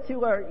know that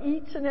you are,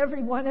 each and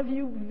every one of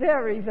you,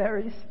 very,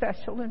 very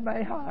special in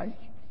my heart.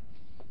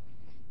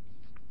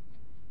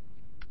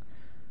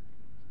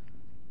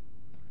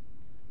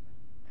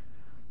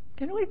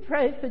 Can we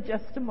pray for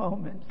just a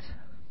moment?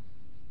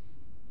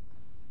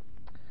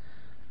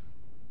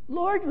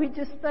 Lord, we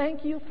just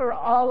thank you for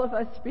all of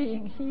us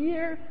being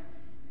here,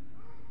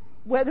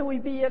 whether we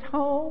be at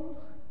home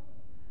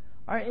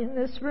or in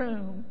this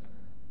room.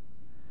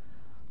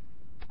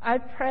 I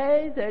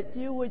pray that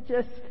you would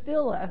just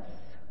fill us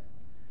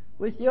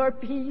with your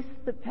peace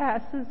that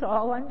passes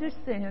all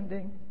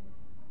understanding.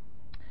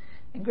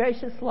 And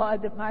gracious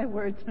Lord, that my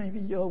words may be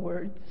your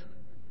words,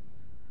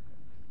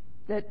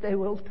 that they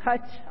will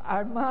touch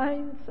our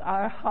minds,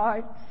 our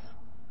hearts,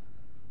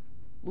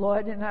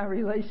 Lord, in our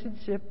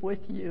relationship with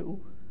you.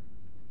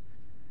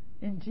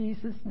 In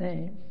Jesus'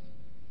 name,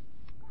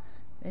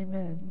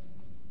 amen.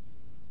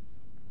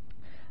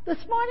 This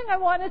morning I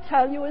want to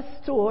tell you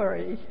a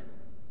story.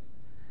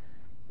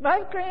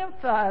 My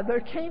grandfather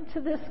came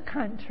to this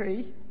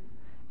country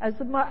as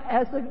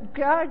a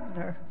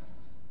gardener.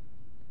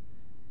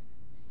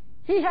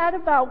 He had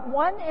about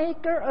 1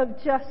 acre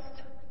of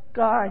just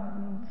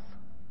gardens.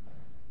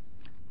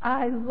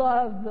 I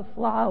love the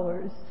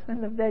flowers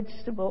and the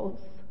vegetables,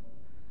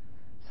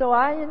 so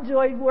I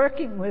enjoyed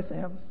working with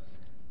him.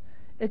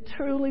 It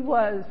truly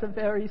was a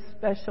very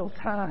special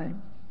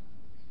time.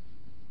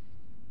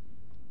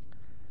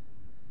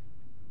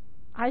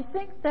 I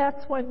think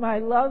that's when my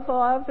love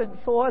of and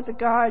for the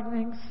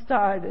gardening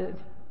started.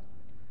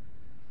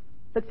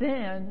 But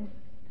then,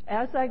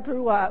 as I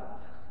grew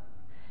up,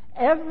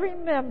 every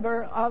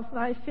member of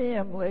my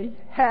family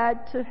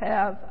had to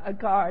have a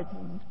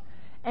garden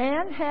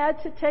and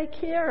had to take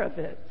care of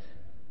it.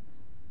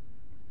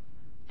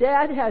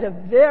 Dad had a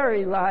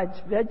very large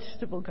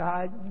vegetable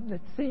garden that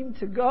seemed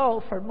to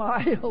go for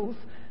miles,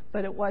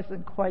 but it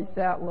wasn't quite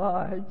that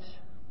large.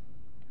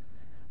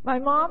 My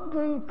mom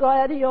grew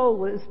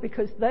gladiolas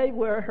because they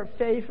were her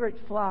favorite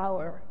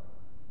flower.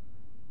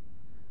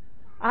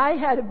 I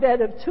had a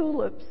bed of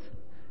tulips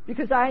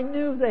because I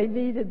knew they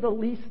needed the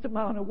least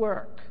amount of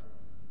work.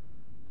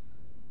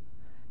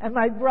 And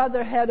my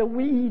brother had a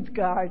weed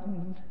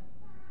garden.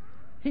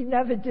 He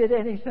never did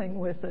anything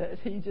with it.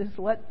 He just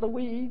let the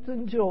weeds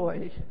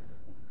enjoy.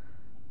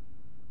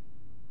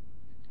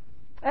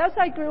 As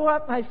I grew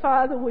up, my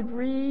father would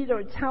read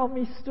or tell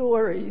me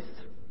stories.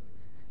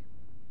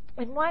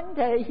 And one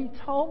day he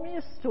told me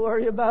a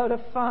story about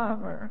a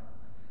farmer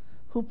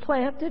who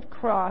planted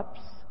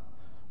crops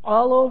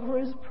all over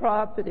his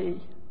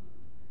property.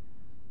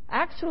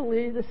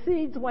 Actually, the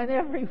seeds went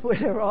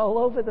everywhere, all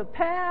over the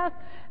path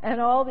and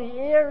all the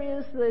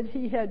areas that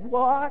he had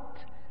walked.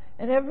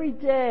 And every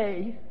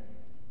day,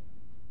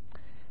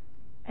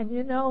 and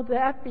you know,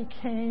 that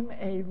became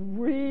a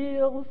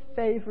real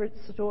favorite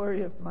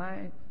story of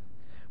mine.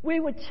 We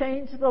would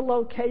change the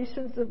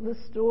locations of the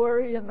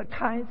story and the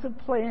kinds of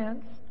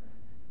plants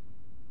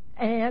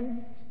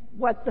and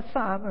what the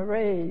farmer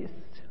raised.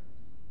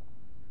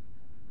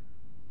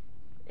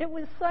 It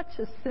was such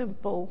a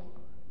simple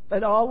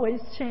but always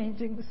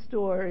changing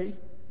story.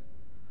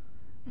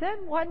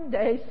 Then one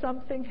day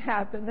something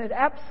happened that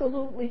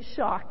absolutely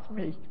shocked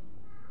me.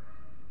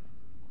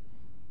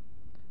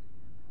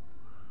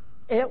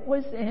 It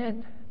was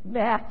in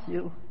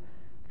Matthew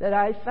that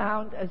I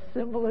found a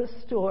similar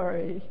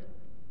story.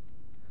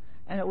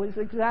 And it was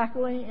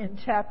exactly in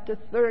chapter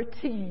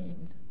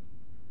 13.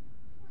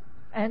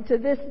 And to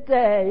this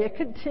day, it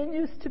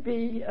continues to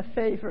be a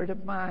favorite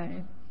of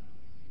mine.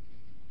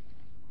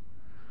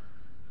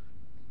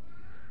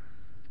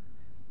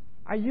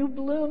 Are you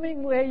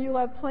blooming where you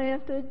are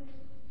planted?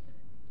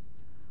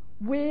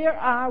 Where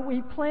are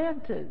we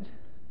planted?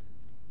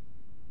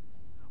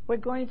 We're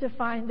going to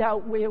find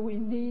out where we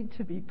need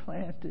to be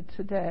planted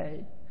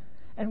today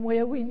and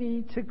where we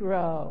need to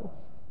grow.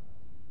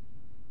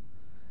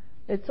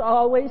 It's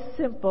always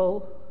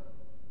simple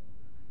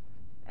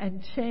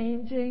and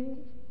changing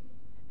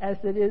as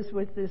it is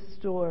with this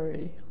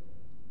story.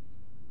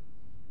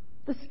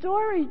 The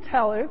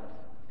storyteller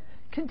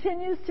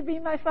continues to be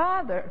my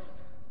father,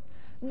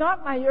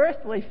 not my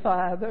earthly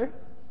father,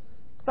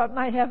 but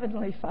my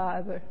heavenly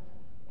Father.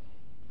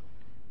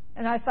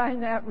 And I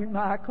find that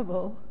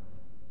remarkable.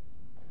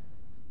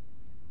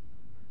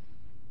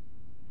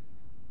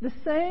 The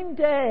same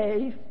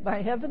day,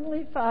 my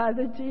Heavenly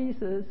Father,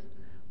 Jesus,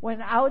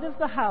 went out of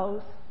the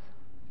house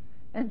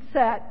and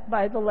sat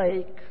by the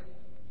lake.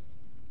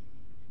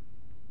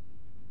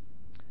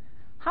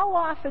 How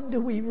often do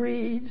we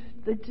read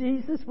that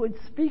Jesus would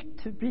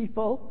speak to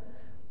people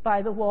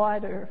by the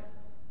water?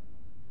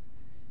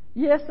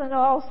 Yes, and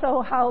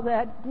also how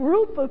that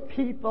group of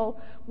people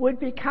would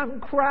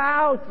become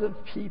crowds of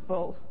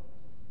people.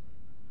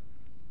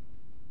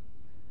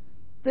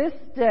 This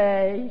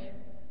day,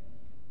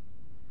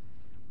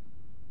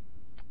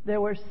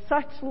 there were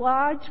such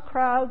large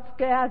crowds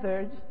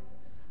gathered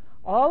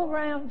all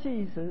around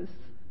Jesus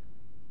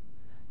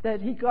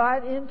that he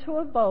got into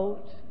a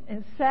boat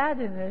and sat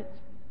in it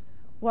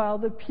while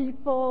the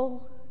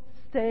people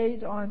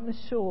stayed on the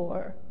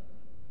shore.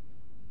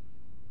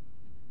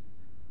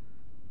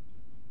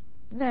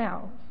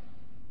 Now,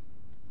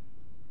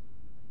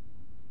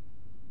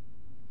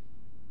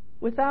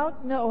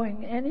 without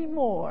knowing any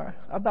more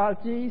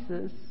about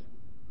Jesus,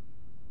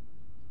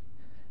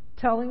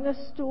 telling the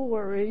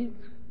story,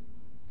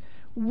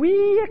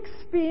 we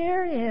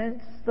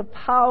experience the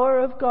power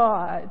of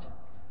God.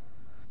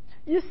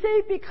 You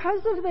see,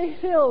 because of the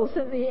hills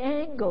and the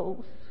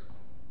angles,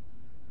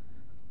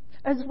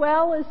 as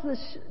well as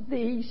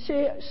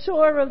the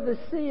shore of the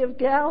Sea of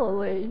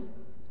Galilee,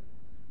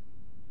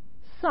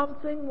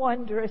 something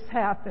wondrous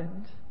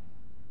happened.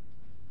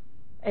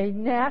 A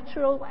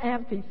natural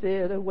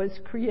amphitheater was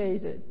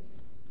created.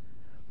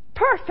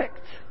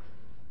 Perfect!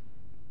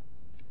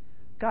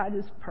 God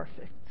is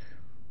perfect.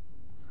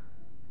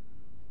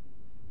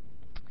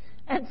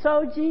 And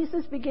so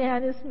Jesus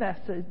began his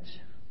message.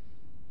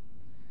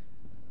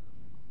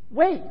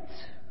 Wait,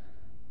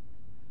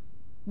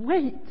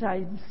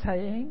 I'm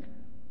saying.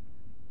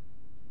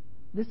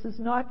 This is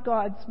not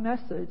God's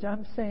message.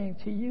 I'm saying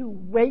to you,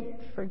 wait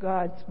for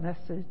God's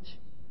message.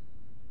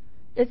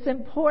 It's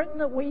important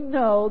that we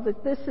know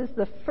that this is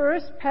the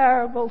first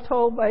parable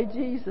told by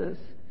Jesus.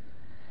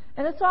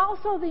 And it's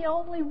also the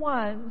only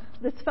one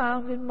that's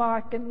found in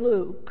Mark and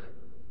Luke.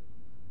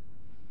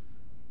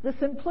 The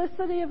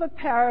simplicity of a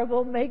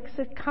parable makes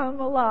it come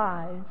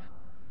alive.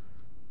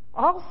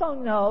 Also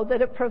know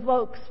that it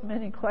provokes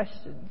many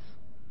questions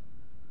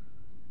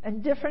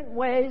and different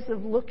ways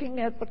of looking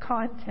at the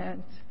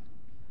content.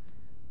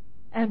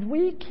 And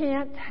we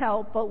can't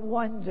help but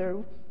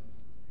wonder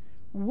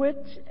which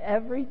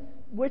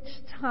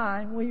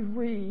time we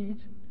read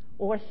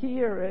or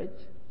hear it,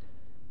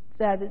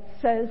 that it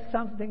says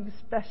something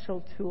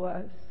special to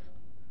us.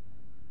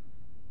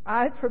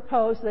 I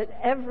propose that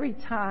every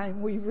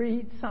time we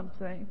read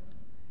something,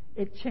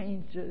 it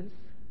changes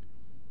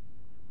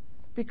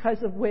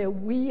because of where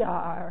we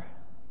are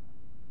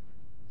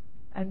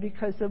and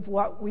because of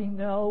what we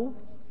know,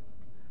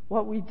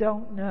 what we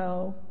don't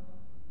know,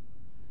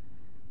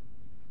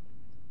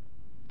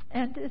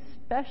 and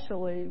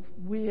especially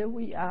where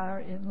we are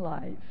in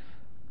life.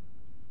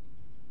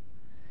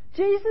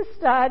 Jesus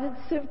started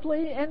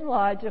simply and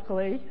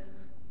logically.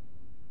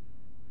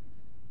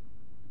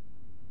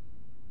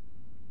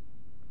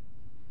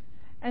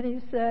 And he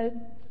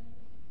said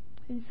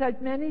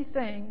many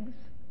things.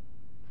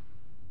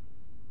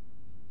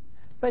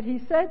 But he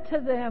said to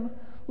them,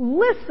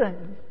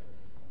 listen.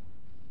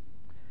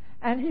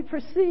 And he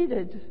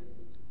proceeded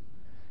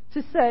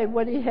to say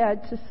what he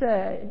had to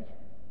say.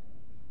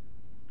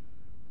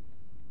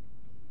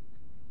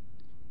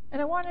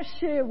 And I want to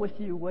share with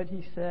you what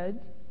he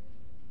said.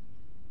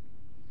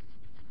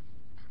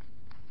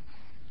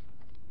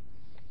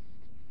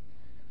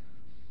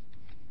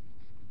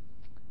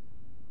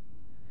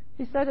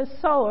 He said, a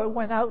sower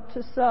went out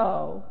to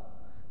sow.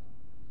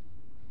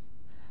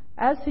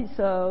 As he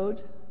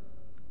sowed,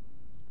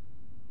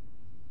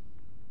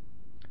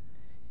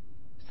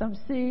 some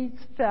seeds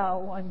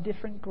fell on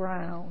different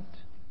ground.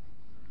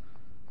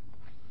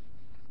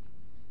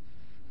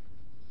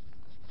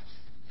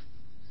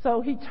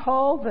 So he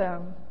told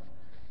them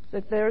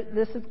that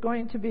this is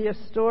going to be a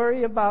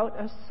story about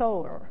a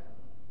sower.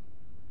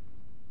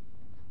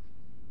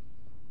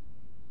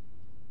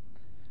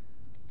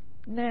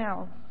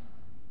 Now,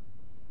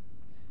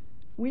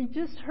 we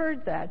just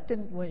heard that,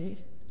 didn't we?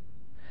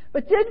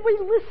 But did we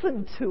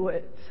listen to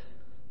it?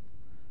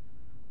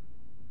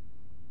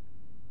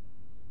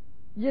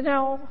 You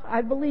know,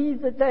 I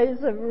believe that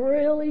there's a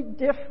really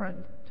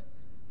difference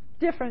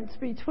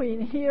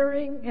between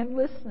hearing and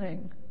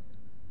listening.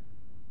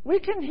 We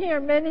can hear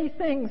many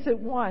things at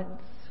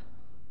once,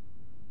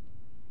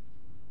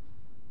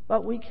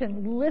 but we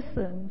can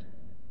listen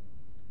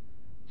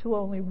to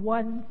only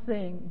one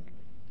thing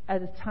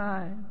at a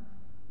time.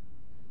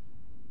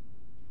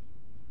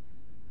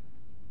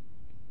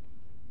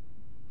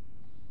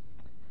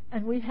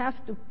 And we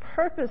have to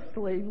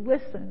purposely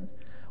listen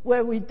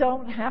where we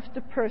don't have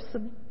to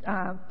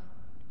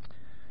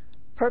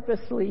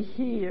purposely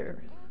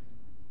hear.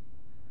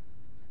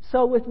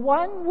 So with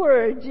one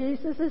word,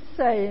 Jesus is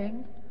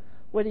saying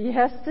what he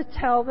has to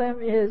tell them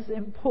is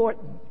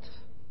important.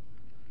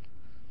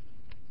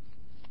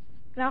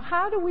 Now,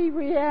 how do we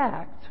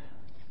react?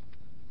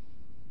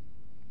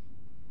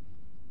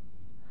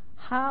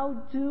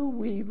 How do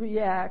we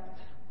react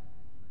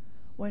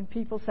when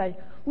people say,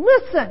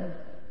 listen!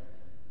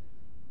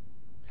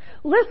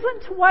 Listen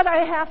to what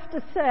I have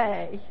to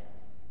say.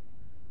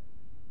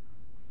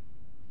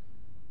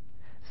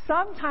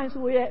 Sometimes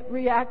we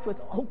react with,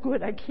 oh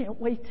good, I can't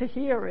wait to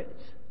hear it.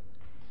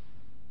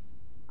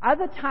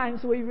 Other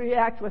times we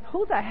react with,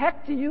 who the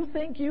heck do you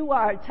think you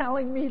are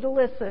telling me to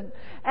listen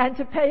and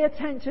to pay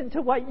attention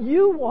to what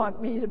you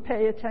want me to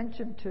pay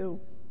attention to?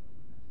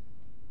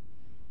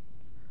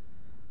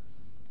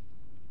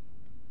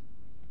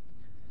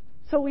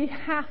 So we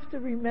have to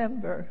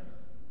remember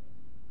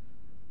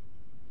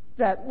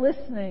that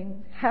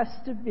listening has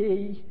to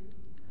be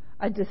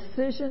a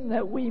decision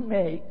that we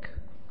make.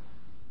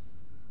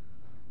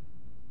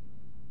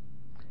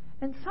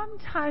 And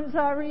sometimes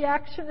our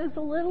reaction is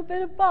a little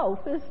bit of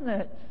both, isn't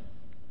it?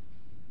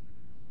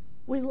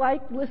 We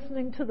like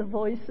listening to the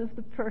voice of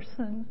the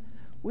person.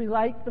 We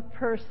like the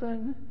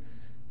person,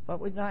 but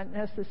we're not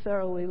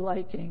necessarily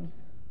liking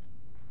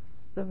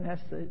the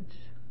message.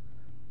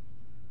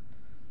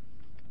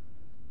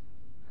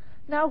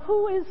 Now,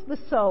 who is the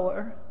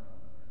sower?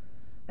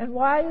 And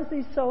why is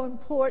he so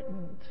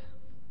important?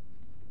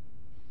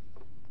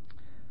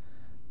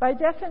 By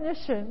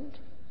definition,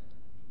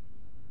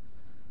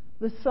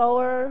 the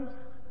sower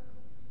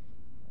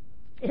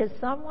is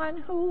someone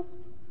who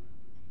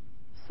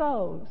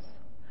sows.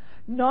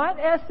 Not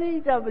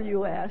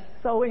S-E-W-S,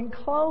 sewing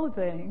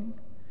clothing,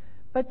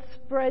 but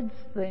spreads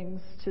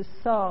things to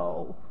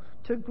sow,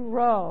 to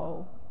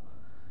grow.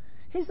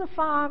 He's a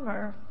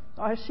farmer,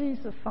 or she's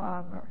a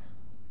farmer.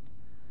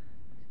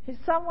 He's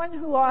someone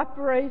who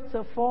operates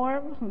a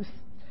farm, who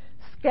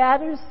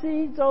scatters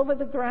seeds over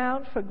the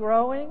ground for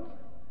growing,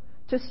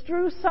 to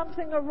strew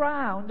something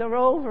around or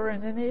over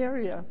in an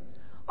area.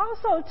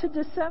 Also to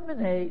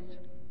disseminate,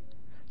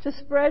 to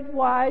spread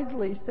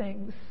widely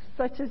things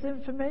such as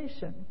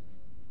information.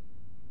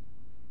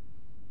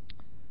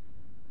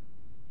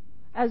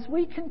 As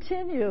we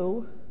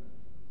continue,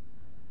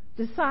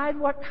 decide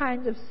what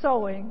kind of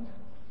sowing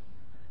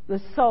the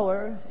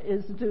sower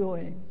is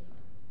doing.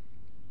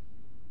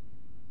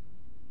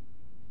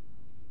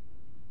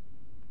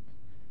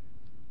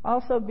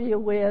 Also be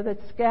aware that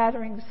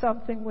scattering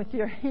something with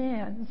your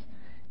hands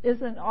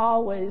isn't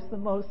always the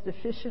most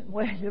efficient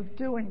way of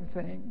doing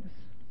things,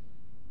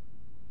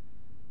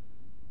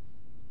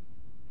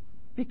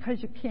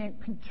 because you can't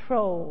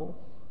control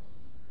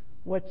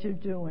what you're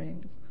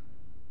doing.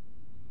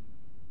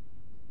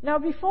 Now,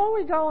 before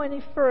we go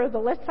any further,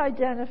 let's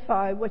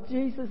identify what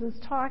Jesus is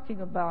talking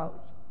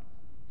about.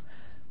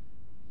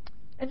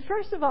 And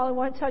first of all, I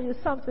want to tell you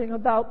something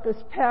about this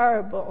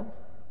parable.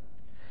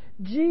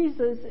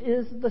 Jesus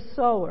is the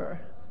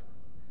sower,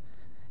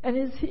 and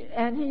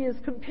he is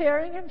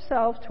comparing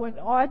himself to an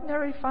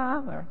ordinary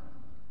farmer.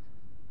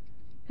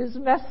 His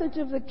message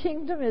of the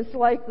kingdom is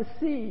like the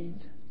seed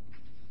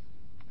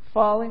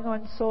falling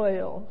on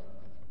soil.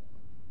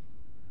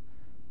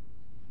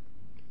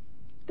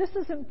 This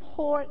is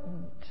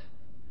important,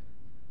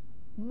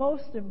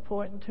 most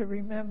important to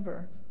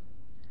remember.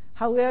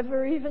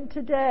 However, even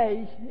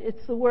today,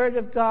 it's the Word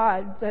of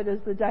God that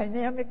is the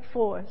dynamic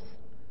force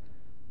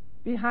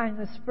behind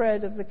the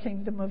spread of the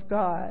kingdom of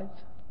God.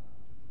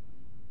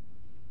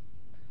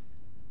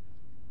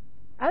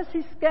 As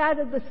he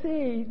scattered the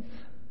seeds,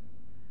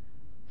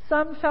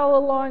 some fell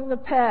along the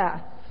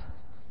path.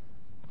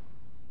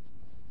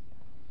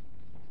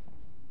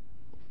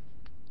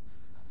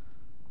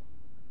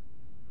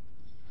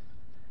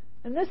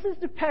 And this is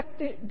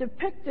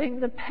depicting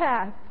the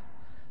path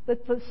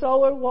that the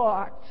sower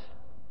walked.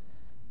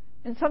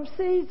 And some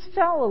seeds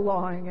fell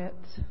along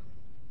it.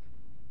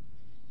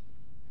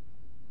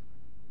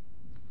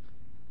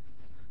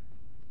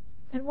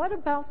 And what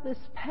about this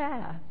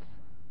path?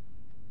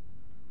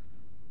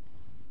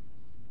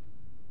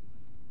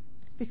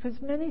 Because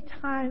many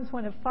times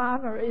when a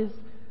farmer is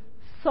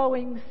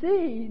sowing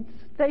seeds,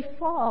 they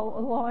fall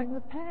along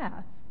the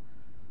path.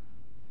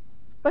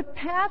 But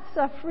paths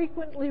are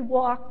frequently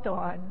walked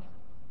on,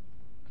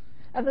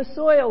 and the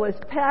soil is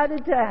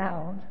patted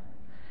down,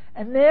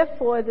 and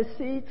therefore the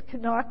seeds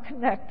cannot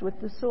connect with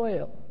the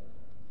soil.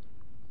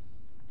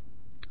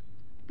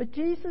 But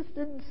Jesus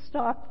didn't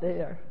stop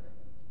there.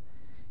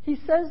 He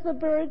says the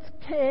birds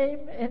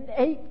came and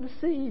ate the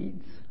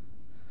seeds.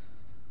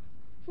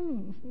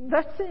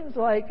 That seems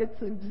like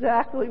it's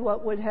exactly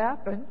what would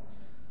happen.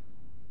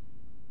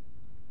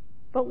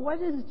 But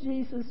what is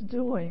Jesus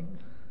doing?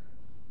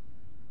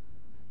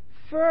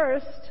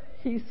 First,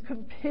 he's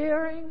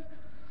comparing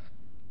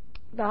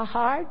the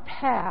hard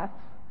path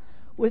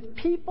with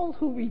people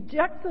who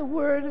reject the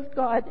Word of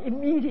God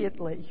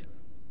immediately.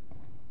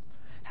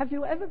 Have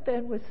you ever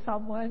been with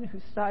someone who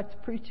starts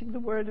preaching the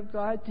Word of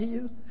God to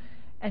you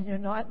and you're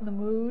not in the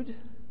mood?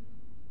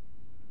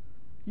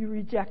 You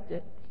reject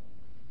it.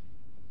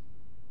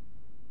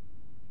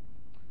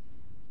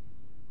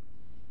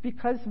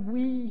 Because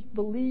we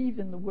believe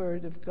in the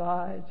Word of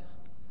God,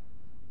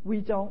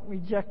 we don't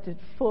reject it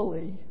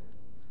fully.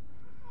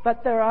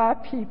 But there are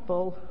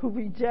people who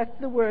reject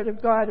the Word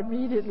of God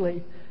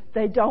immediately.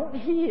 They don't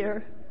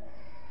hear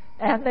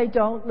and they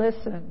don't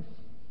listen.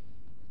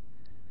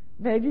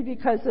 Maybe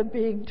because of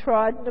being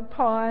trodden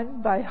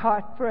upon by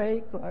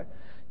heartbreak or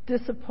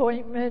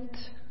disappointment,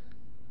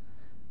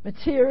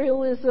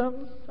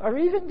 materialism, or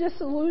even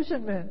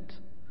disillusionment.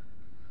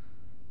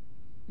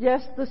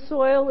 Yes, the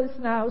soil is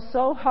now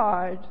so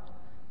hard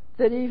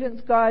that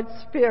even God's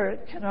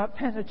Spirit cannot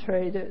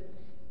penetrate it.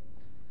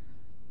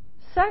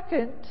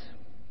 Second,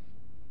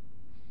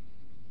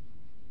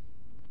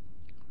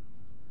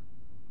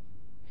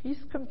 he's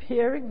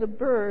comparing the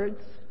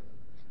birds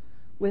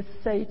with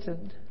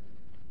Satan.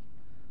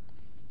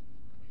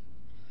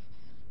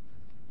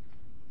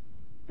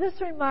 This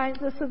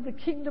reminds us of the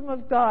kingdom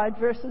of God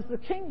versus the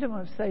kingdom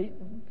of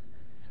Satan.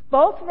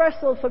 Both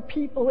wrestle for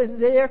people in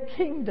their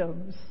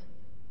kingdoms.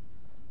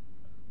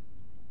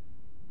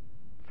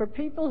 For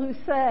people who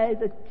say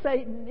that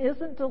Satan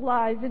isn't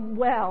alive and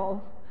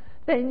well,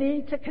 they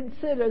need to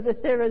consider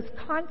that there is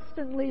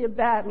constantly a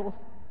battle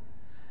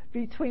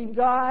between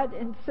God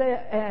and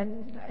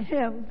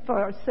him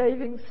for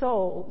saving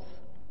souls.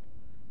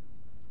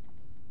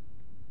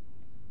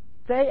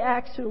 They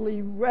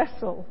actually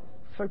wrestle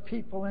for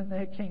people in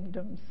their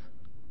kingdoms.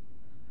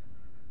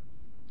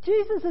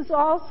 Jesus is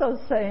also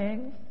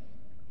saying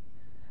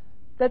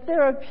that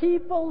there are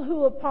people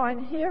who,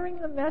 upon hearing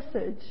the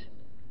message,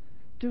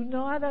 do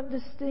not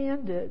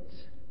understand it.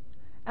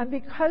 And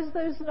because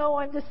there's no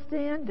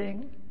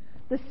understanding,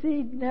 the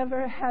seed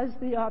never has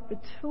the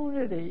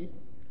opportunity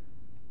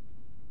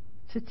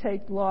to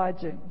take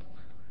lodging.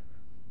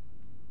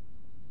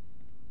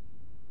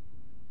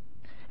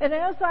 And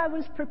as I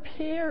was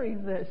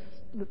preparing this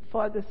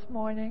for this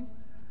morning,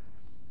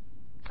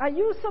 I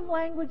used some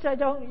language I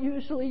don't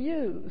usually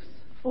use.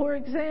 For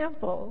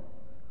example,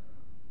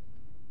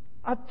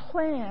 a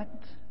plant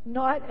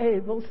not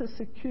able to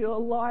secure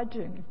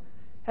lodging.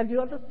 Have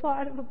you ever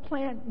thought of a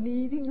plant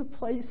needing a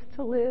place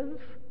to live?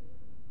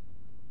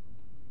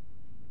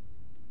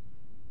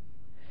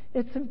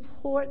 It's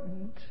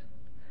important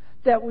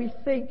that we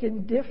think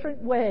in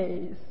different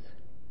ways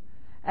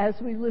as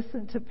we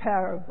listen to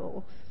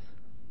parables.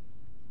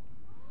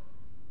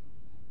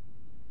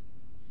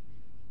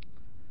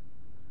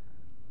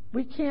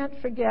 We can't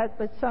forget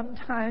that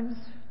sometimes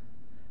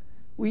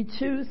we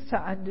choose to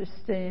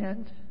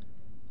understand,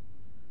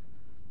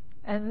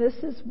 and this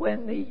is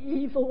when the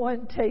evil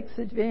one takes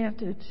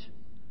advantage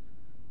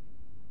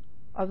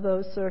of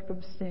those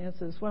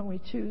circumstances, when we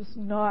choose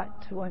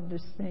not to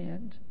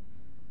understand.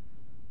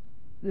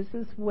 This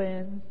is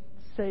when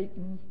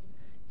Satan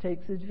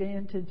takes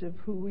advantage of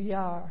who we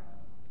are,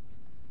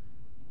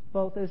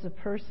 both as a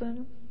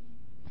person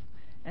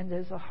and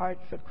as a heart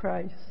for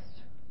Christ.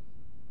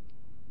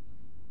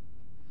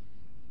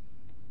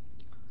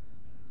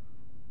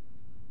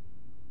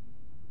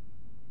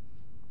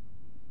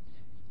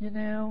 You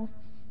know,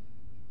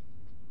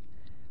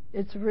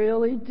 it's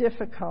really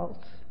difficult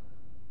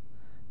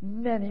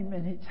many,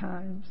 many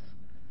times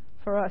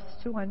for us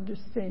to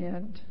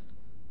understand.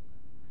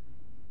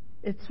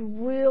 It's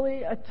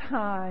really a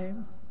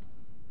time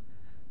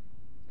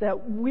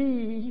that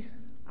we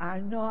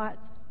are not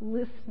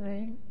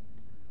listening,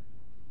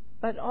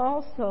 but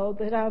also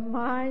that our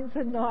minds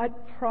are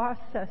not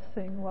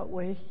processing what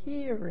we're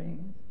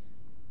hearing.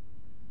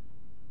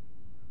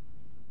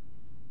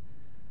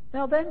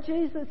 Now then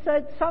Jesus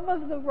said some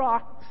of the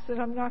rocks, and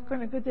I'm not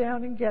going to go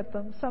down and get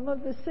them, some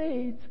of the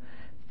seeds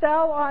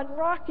fell on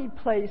rocky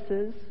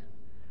places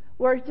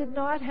where it did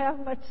not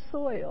have much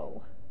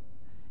soil.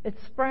 It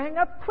sprang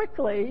up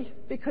quickly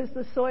because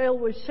the soil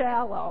was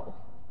shallow,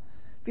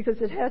 because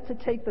it had to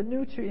take the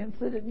nutrients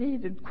that it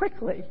needed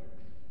quickly.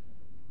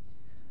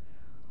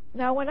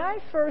 Now when I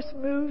first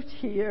moved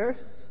here,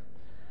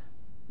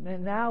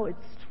 and now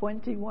it's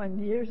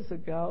 21 years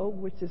ago,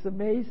 which is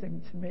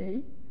amazing to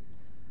me,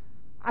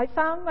 I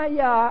found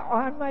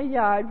on my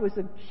yard was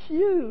a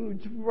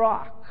huge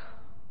rock.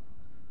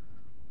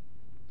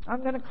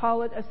 I'm going to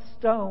call it a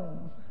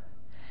stone.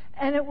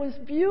 And it was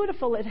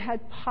beautiful. It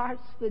had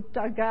parts that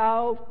dug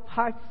out,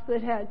 parts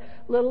that had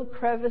little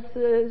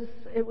crevices.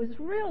 It was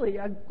really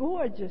a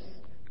gorgeous,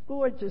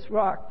 gorgeous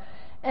rock.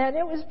 And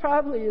it was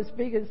probably as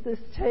big as this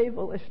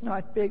table, if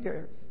not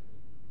bigger.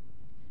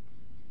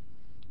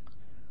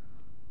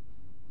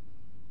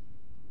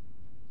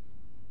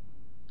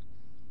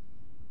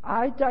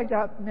 I dug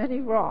up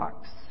many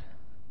rocks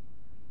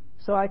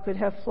so I could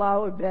have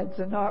flower beds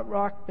and not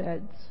rock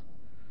beds.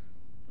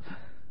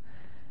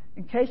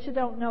 In case you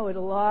don't know it,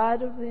 a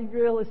lot of the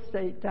real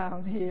estate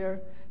down here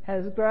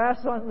has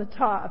grass on the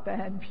top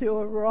and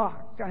pure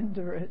rock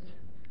under it.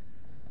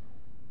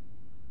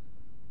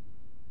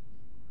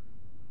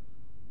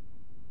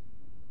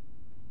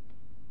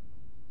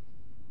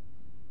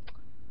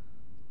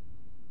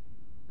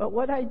 But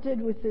what I did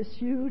with this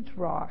huge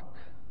rock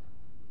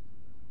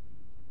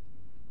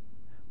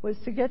was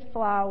to get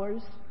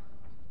flowers,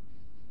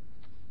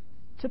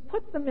 to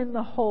put them in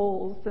the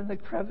holes and the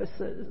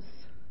crevices,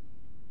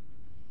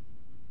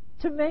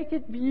 to make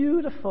it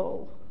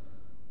beautiful.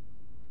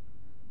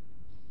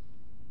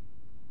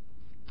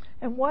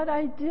 And what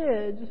I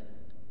did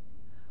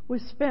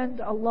was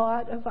spend a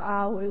lot of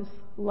hours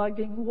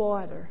lugging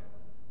water,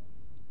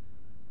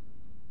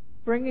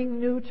 bringing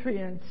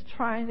nutrients,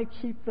 trying to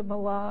keep them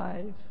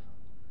alive,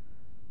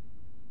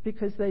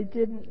 because they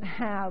didn't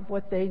have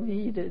what they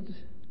needed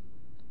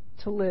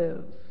to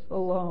live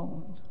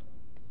alone.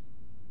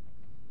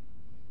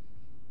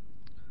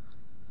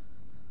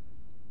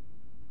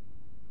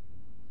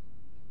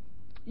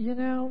 You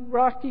know,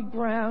 rocky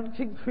ground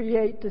can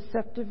create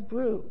deceptive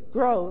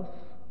growth.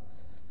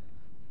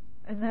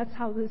 And that's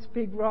how this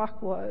big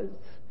rock was.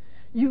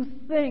 You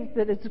think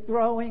that it's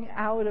growing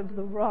out of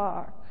the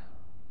rock,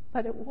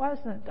 but it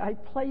wasn't. I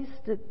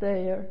placed it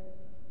there.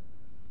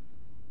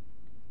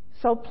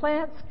 So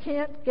plants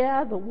can't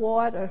gather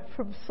water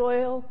from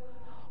soil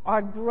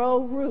or grow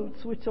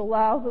roots which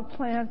allow the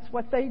plants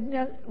what they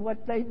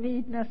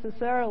need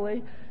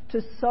necessarily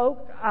to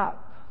soak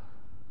up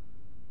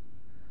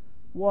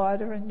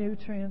water and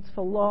nutrients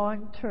for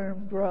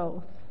long-term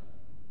growth.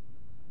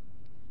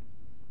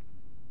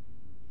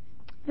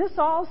 This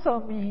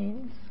also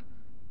means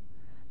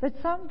that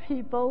some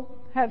people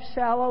have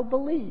shallow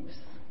beliefs,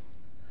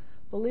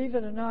 believe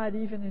it or not,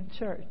 even in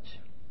church.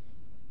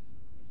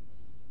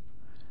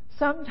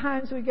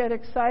 Sometimes we get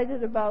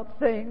excited about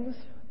things,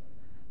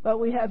 but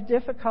we have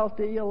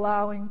difficulty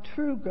allowing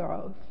true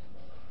growth.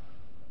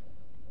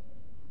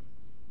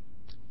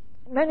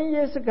 Many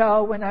years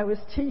ago when I was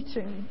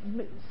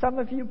teaching, some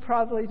of you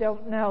probably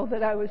don't know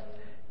that I was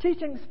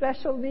teaching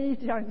special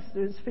needs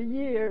youngsters for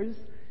years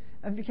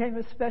and became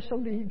a special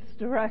needs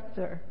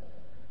director.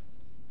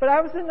 But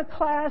I was in the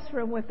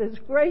classroom with this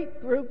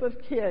great group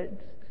of kids,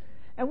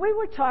 and we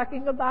were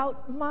talking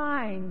about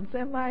minds,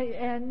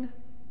 M-I-N-E-S.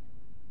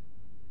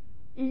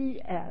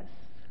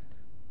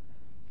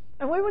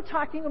 And we were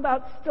talking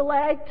about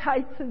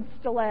stalactites and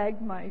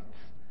stalagmites.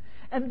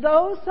 And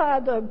those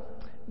are the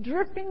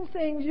dripping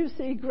things you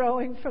see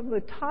growing from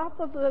the top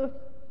of the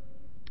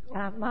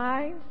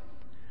mine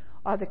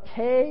or the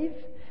cave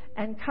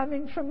and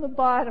coming from the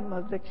bottom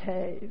of the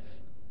cave.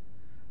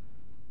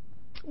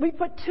 We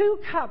put 2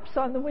 cups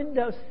on the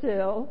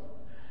windowsill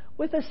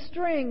with a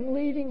string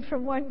leading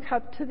from one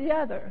cup to the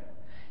other.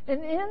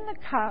 And in the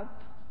cup,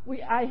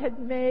 I had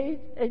made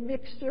a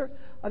mixture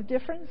of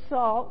different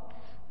salts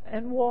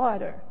and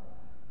water.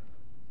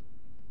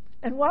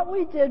 And what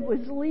we did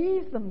was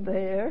leave them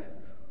there,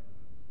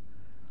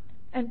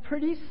 and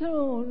pretty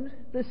soon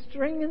the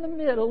string in the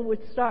middle would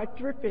start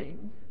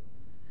dripping.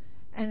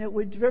 And it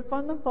would drip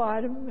on the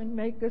bottom and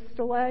make a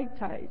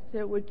stalactite.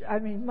 It would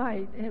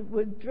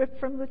drip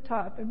from the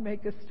top and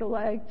make a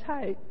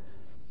stalactite.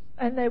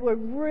 And they were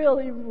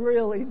really,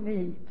 really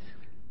neat.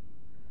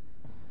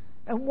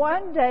 And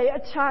one day a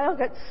child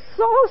got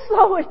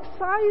so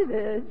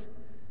excited,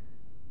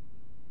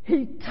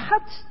 he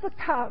touched the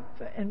cup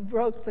and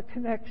broke the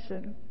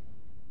connection.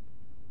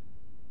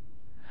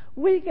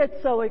 We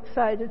get so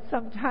excited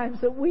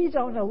sometimes that we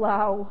don't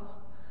allow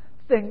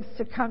things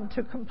to come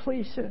to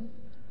completion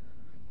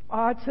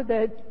or to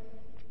their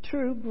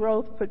true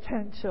growth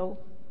potential.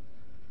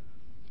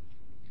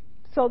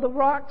 So the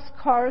rocks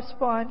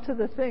correspond to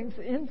the things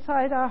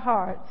inside our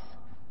hearts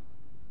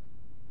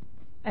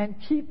and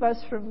keep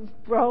us from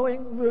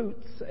growing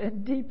roots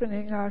and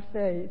deepening our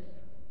faith.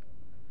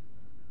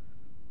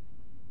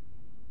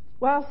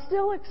 While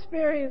still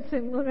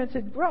experiencing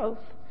limited growth,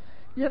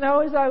 as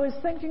I was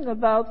thinking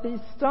about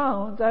these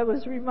stones, I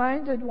was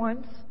reminded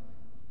once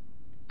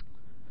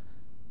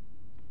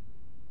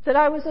that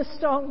I was a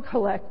stone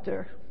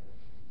collector.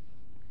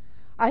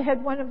 I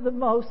had one of the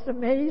most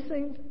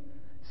amazing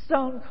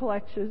stone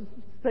collections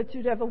that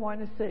you'd ever want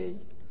to see.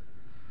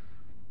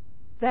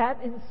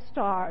 That and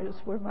stars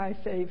were my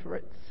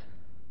favorites.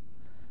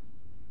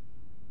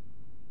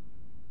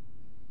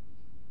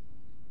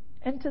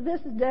 And to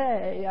this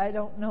day, I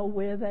don't know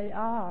where they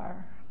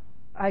are.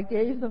 I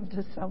gave them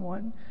to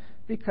someone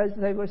because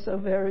they were so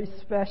very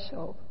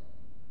special.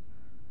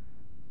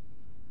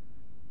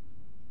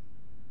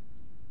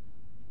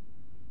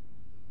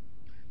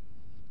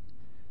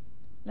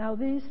 Now,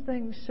 these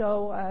things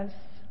show us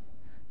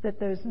that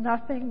there's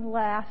nothing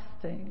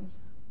lasting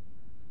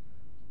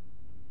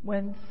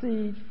when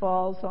seed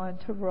falls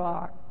onto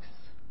rocks.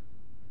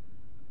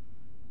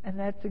 And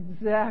that's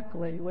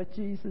exactly what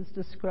Jesus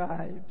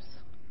describes.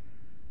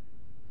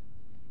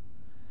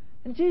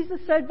 And Jesus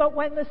said, but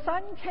when the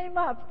sun came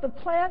up, the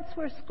plants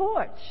were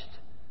scorched,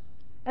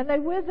 and they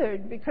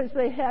withered because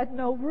they had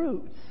no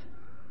roots.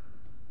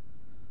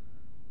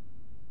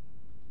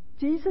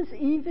 Jesus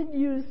even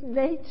used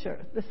nature,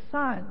 the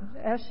sun,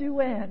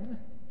 S-U-N,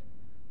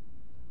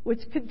 which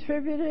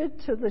contributed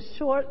to the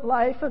short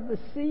life of the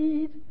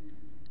seed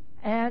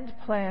and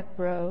plant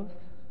growth.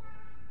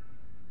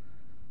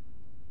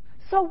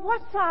 So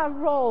what's our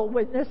role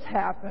when this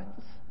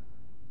happens?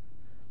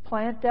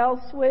 Plant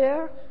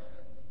elsewhere?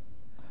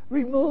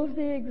 Remove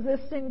the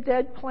existing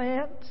dead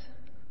plant?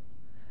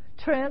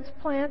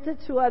 Transplant it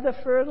to other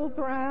fertile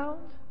ground?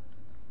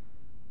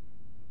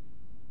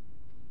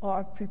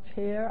 Or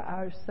prepare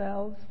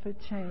ourselves for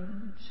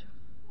change?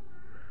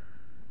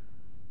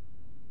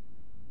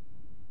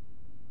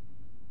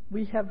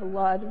 We have a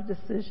lot of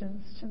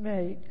decisions to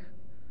make.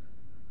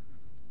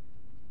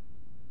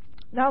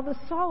 Now, the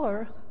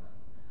sower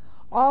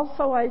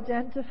also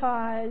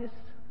identifies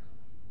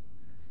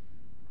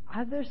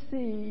other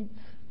seeds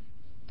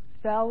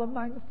fell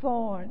among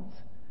thorns,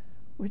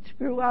 which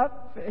grew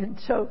up and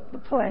choked the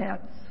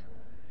plants.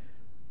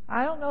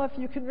 I don't know if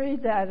you can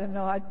read that or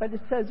not, but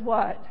it says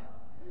what?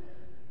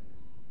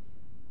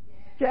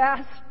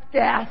 Gasp,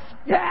 gasp,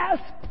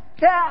 gasp,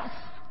 gasp.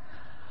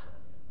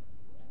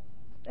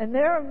 And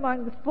they're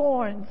among the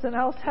thorns, and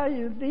I'll tell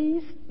you,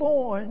 these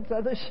thorns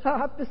are the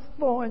sharpest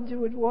thorns you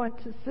would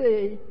want to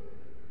see.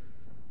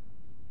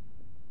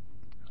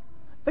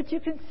 But you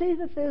can see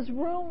that there's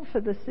room for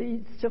the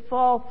seeds to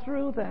fall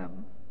through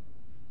them.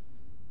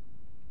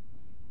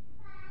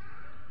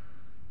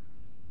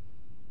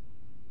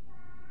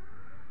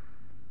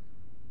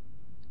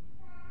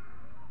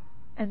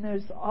 And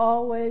there's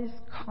always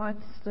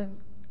constant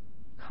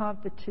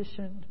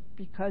competition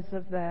because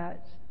of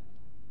that.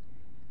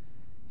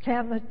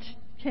 Can the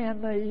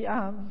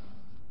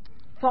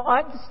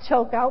frogs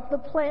choke out the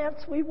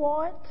plants we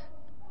want?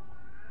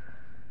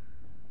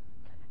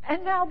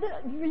 And now,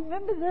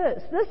 remember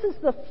this. This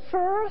is the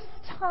first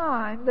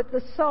time that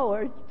the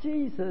sower,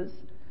 Jesus,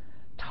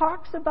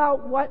 talks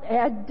about what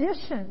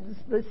additions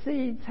the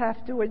seeds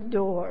have to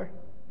endure.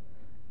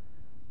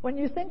 When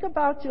you think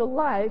about your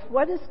life,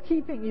 what is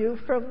keeping you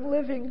from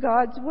living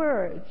God's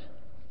Word?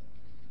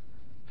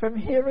 From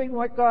hearing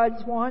what God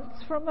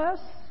wants from us?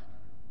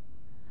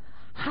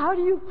 How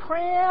do you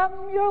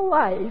cram your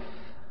life?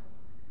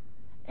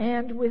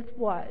 And with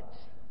what?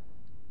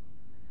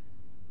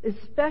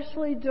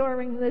 Especially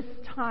during this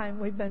time,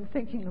 we've been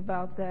thinking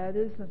about that,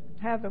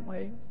 haven't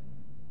we?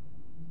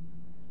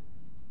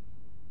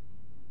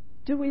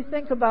 Do we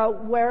think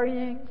about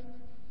worrying?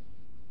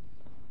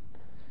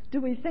 Do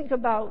we think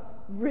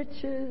about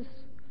riches?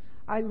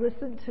 I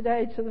listened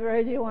today to the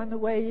radio on the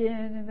way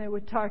in, and they were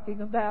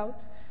talking about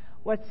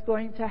what's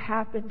going to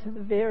happen to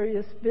the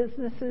various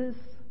businesses.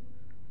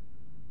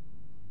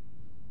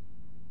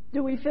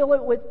 Do we fill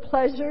it with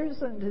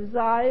pleasures and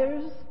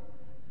desires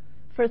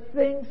for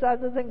things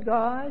other than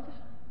God?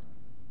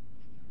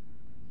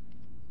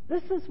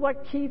 This is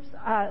what keeps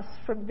us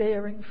from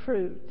bearing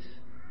fruit.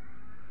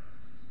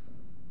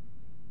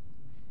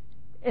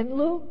 In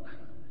Luke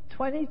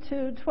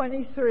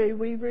 22:23,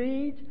 we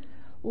read,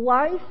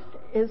 "Life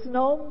is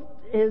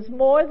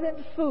more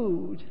than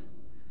food,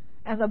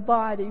 and the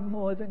body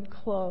more than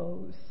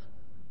clothes."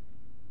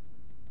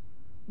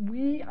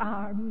 We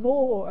are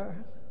more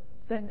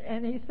than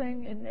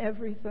anything and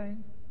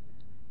everything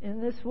in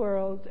this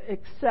world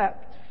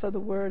except for the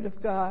Word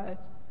of God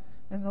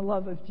and the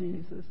love of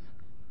Jesus.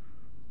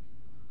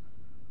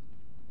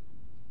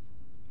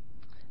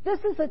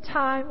 This is a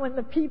time when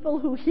the people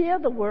who hear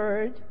the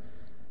Word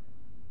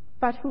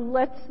but who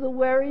lets the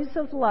worries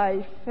of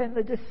life and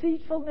the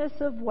deceitfulness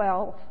of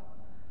wealth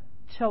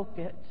choke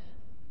it.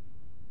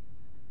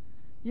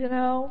 You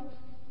know,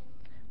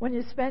 when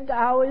you spend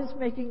hours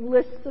making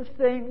lists of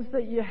things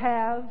that you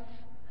have,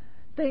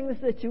 things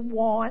that you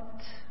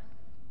want,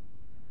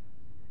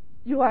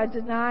 you are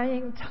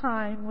denying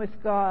time with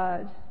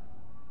God,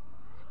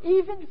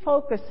 even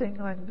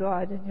focusing on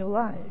God in your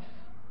life.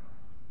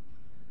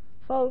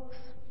 Folks,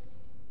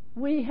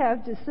 we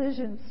have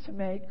decisions to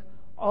make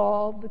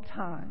all the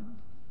time.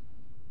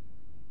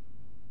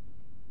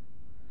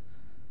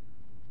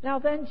 Now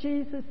then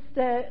Jesus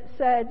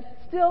said,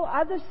 "Still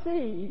other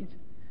seed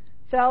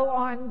fell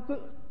on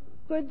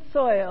good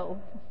soil,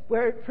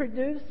 where it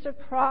produced a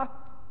crop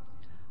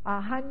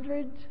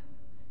 100,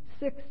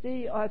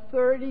 60, or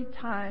 30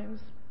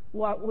 times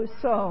what was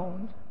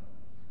sown."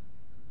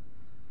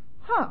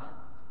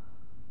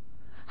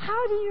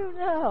 How do you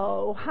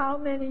know how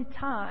many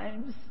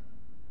times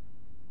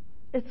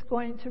it's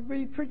going to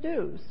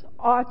reproduce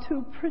or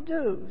to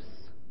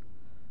produce?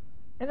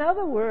 In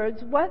other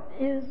words, what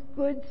is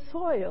good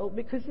soil?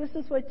 Because this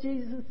is what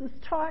Jesus is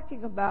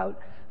talking about,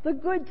 the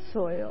good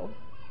soil.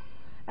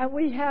 And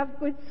we have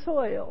good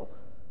soil.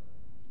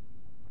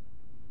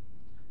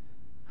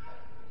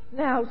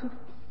 Now,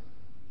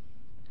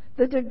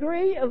 the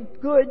degree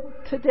of good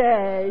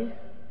today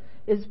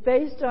is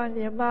based on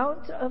the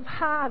amount of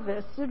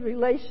harvest in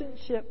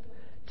relationship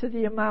to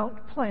the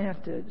amount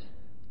planted.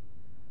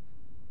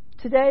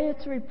 Today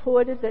it's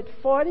reported that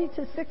 40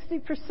 to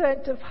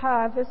 60% of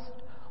harvest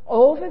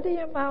over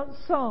the amount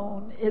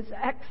sown is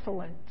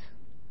excellent.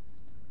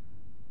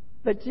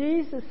 But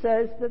Jesus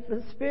says that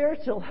the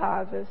spiritual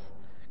harvest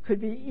could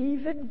be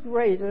even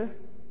greater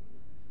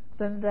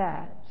than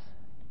that.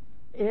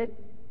 It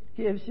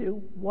gives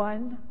you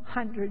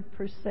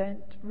 100%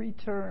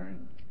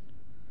 return.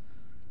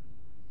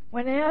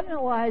 When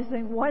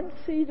analyzing one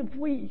seed of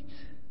wheat,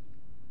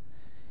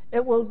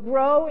 it will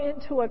grow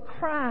into a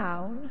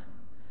crown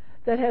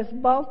that has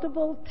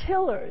multiple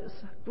tillers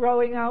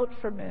growing out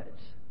from it.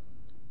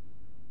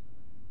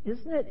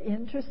 Isn't it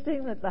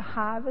interesting that the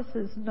harvest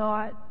is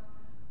not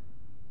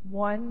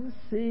one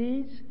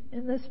seed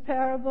in this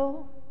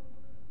parable?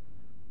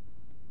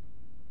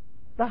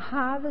 The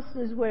harvest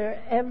is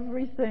where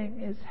everything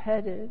is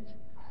headed.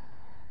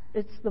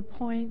 It's the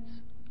point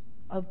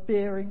of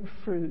bearing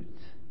fruit.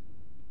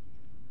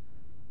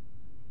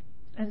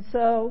 And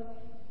so,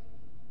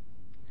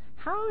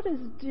 how does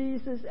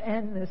Jesus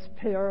end this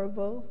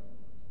parable?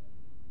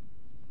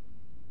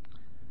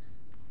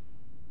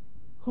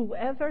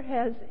 Whoever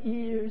has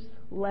ears,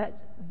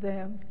 let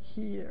them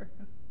hear.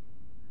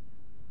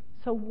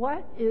 So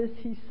what is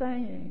he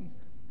saying?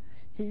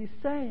 He's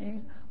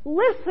saying,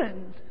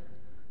 listen.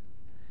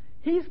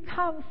 He's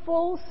come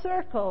full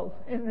circle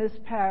in this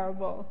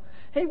parable.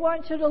 He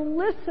wants you to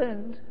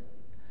listen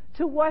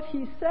to what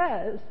he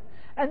says.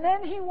 And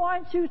then he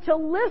wants you to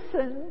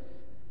listen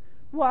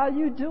while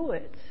you do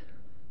it.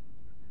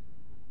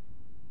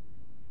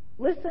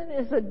 Listen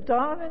is a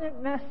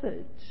dominant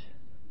message.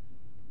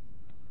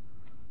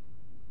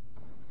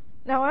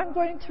 Now I'm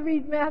going to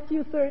read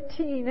Matthew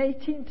 13,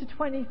 18 to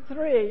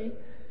 23,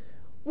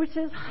 which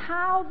is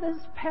how this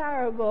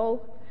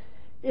parable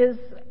is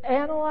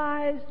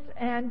analyzed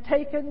and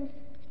taken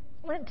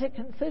into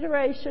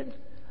consideration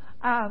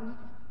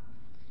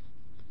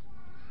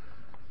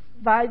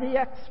by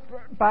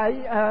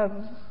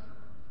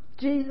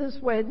Jesus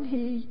when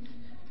he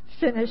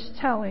finished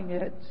telling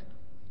it.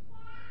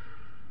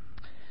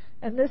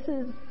 And this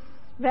is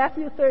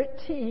Matthew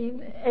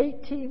 13,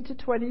 18 to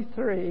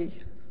 23.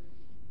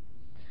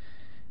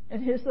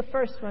 And here's the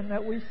first one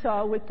that we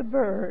saw with the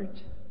bird.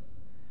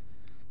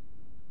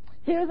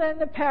 Hear then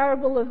the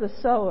parable of the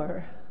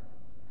sower.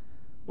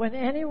 When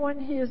anyone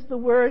hears the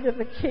word of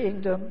the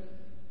kingdom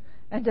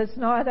and does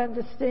not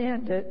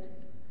understand it,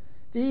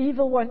 the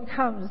evil one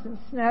comes and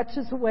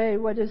snatches away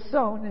what is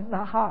sown in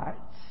the heart.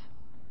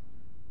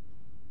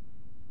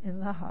 In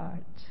the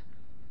heart.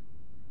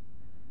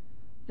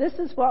 This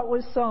is what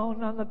was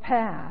sown on the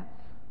path.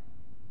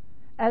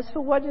 As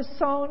for what is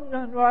sown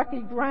on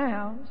rocky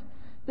ground,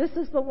 this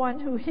is the one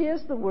who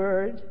hears the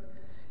word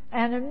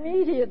and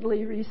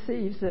immediately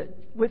receives it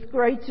with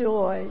great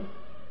joy.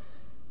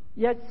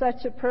 Yet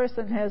such a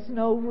person has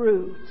no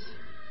root,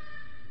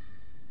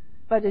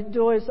 but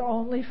endures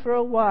only for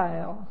a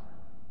while.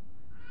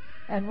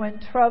 And when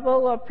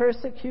trouble or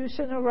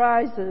persecution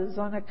arises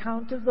on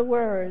account of the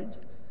word,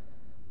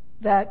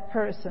 that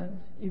person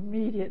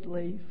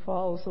immediately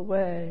falls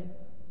away.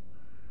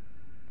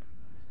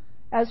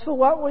 As for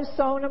what was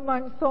sown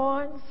among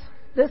thorns,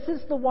 this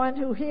is the one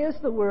who hears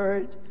the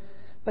word,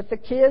 but the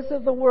cares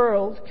of the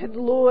world can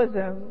lure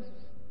them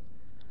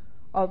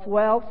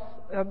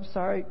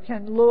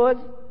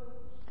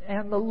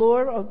and the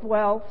lure of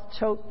wealth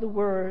choke the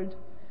word,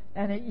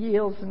 and it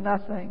yields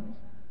nothing.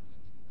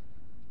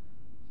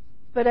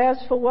 But as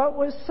for what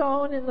was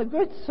sown in the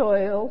good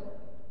soil,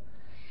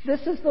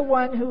 this is the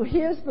one who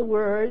hears the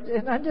word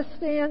and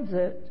understands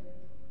it,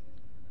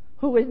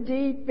 who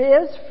indeed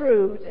bears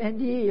fruit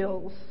and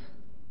yields,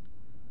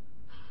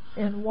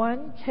 in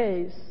one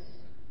case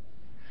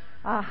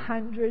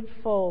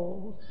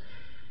 100-fold,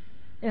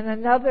 in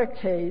another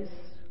case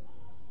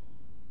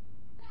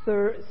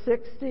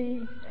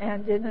 60,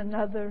 and in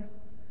another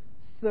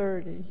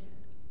 30.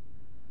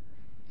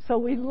 So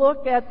we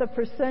look at the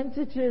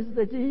percentages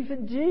that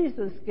even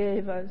Jesus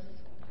gave us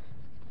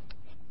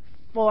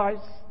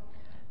for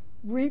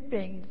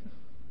reaping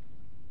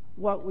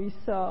what we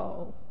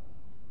sow.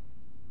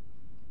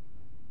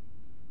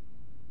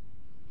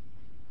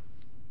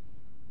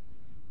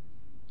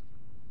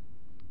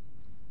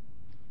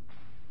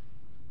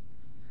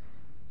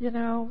 You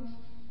know,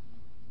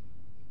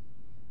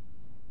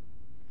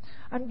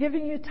 I'm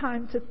giving you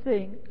time to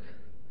think,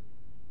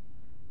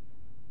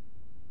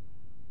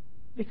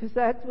 because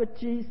that's what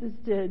Jesus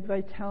did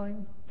by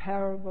telling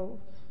parables.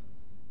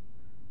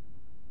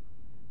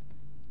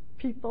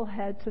 People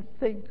had to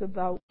think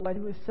about what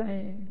he was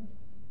saying.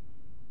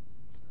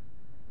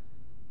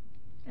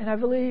 And I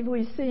believe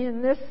we see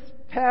in this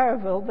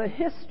parable the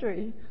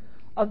history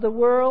of the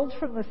world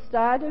from the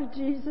start of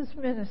Jesus'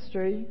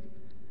 ministry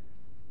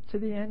to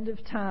the end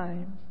of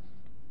time.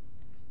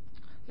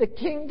 The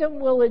kingdom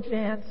will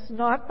advance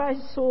not by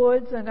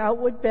swords and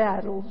outward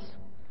battles,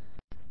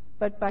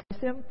 but by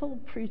simple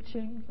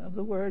preaching of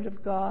the Word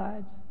of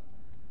God.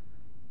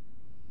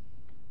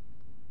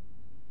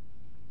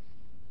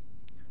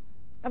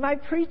 Am I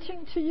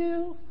preaching to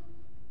you?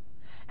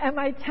 Am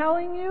I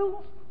telling you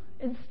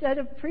instead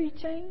of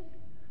preaching?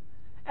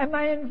 Am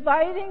I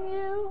inviting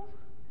you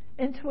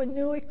into a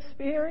new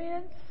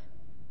experience?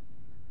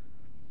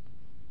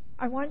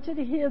 I want you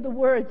to hear the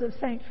words of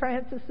St.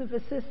 Francis of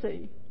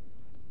Assisi.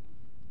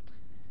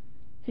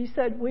 He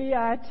said we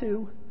are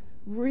to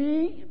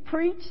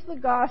preach the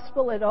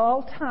gospel at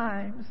all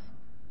times,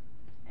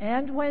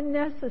 and when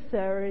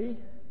necessary,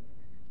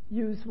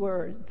 use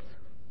words.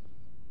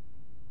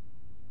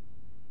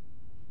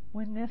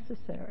 When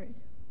necessary.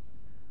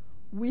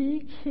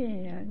 We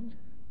can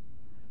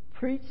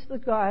preach the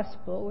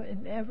gospel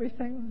in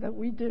everything that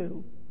we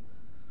do.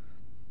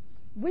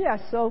 We are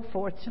so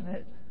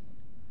fortunate.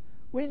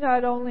 We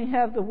not only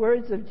have the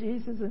words of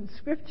Jesus in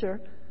Scripture,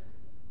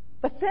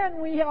 but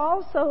then we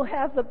also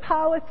have the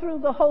power through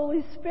the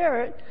Holy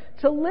Spirit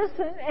to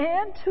listen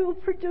and to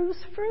produce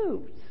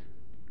fruit.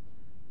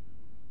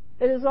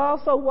 It is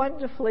also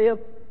wonderfully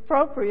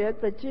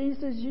appropriate that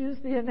Jesus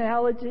used the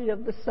analogy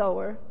of the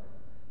sower,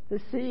 the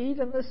seed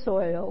and the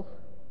soil,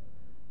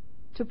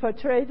 to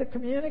portray the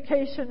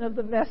communication of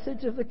the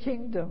message of the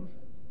kingdom.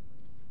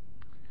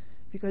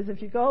 Because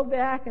if you go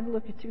back and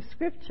look at your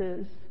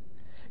scriptures,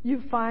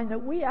 you find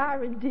that we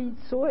are indeed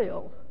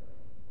soil.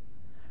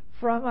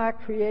 From our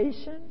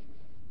creation,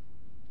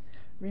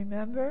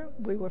 remember,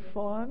 we were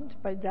formed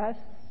by dust,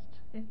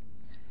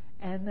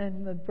 and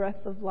then the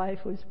breath of life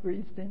was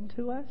breathed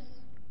into us.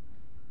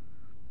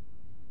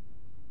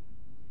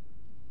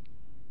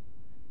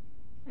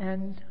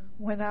 And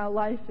when our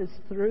life is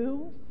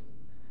through,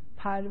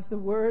 Part of the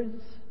words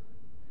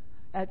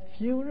at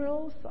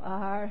funerals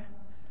are,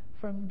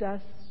 from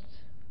dust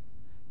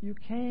you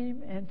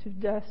came, and to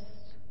dust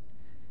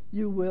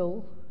you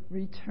will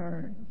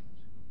return.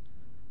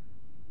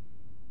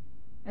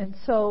 And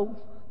so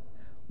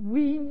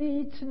we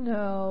need to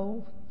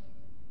know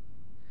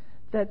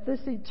that this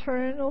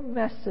eternal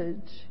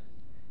message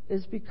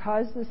is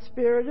because the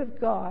Spirit of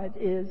God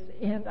is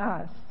in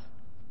us.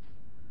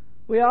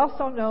 We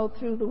also know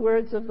through the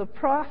words of the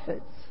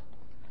prophets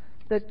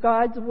that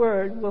God's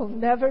word will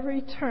never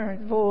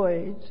return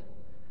void,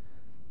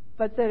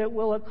 but that it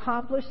will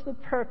accomplish the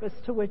purpose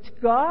to which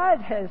God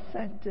has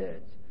sent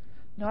it.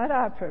 Not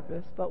our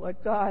purpose, but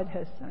what God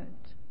has sent.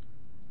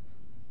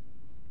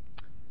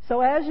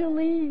 So as you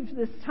leave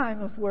this time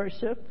of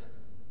worship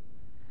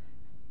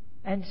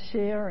and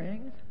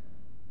sharing,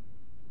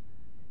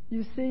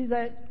 you see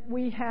that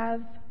we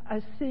have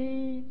a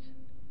seed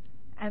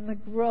and the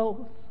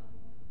growth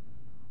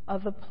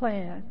of a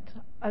plant,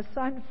 a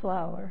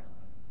sunflower.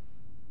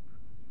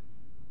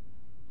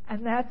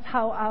 And that's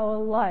how our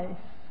life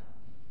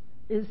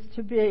is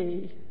to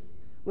be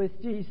with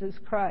Jesus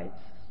Christ.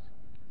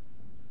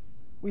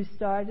 We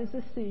start as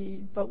a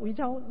seed, but we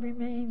don't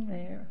remain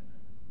there.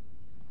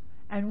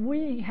 And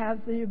we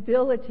have the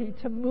ability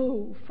to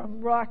move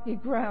from rocky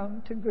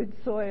ground to good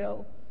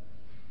soil,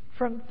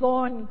 from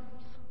thorns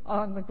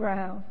on the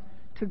ground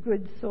to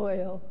good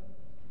soil.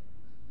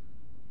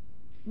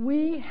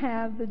 We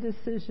have the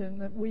decision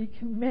that we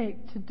can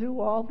make to do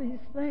all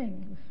these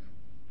things.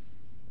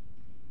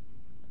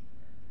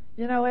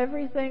 You know,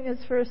 everything is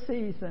for a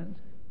season,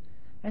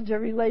 and your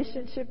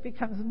relationship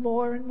becomes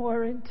more and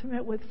more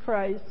intimate with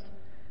Christ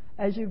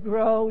as you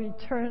grow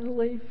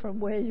eternally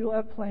from where you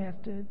are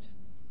planted.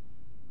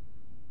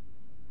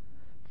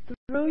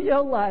 Through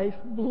your life,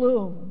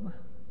 bloom,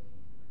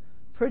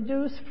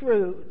 produce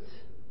fruit.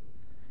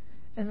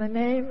 In the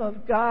name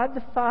of God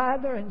the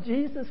Father and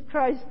Jesus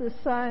Christ the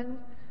Son,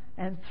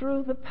 and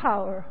through the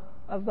power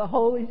of the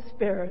Holy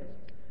Spirit,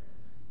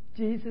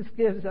 Jesus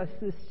gives us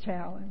this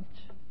challenge.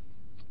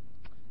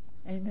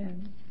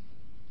 Amen.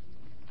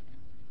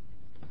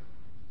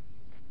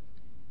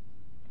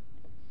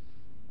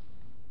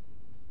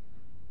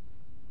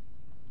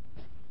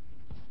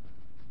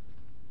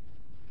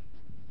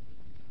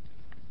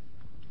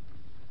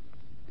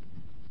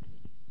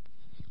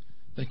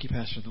 Thank you,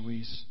 Pastor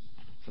Louise,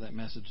 for that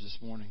message this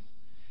morning.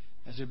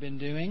 As we've been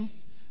doing,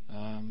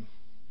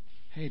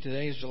 hey,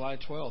 today is July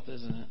 12th,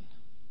 isn't it?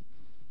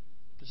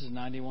 This is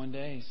 91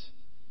 days.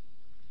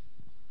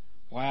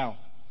 Wow.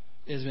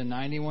 It has been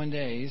 91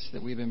 days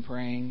that we've been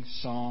praying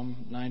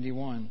Psalm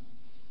 91.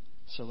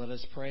 So let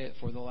us pray it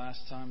for the last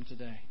time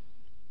today.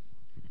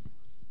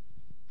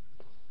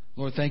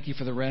 Lord, thank you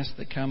for the rest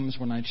that comes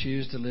when I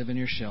choose to live in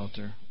your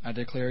shelter. I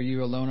declare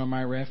you alone are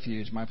my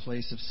refuge, my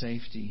place of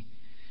safety.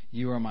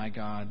 You are my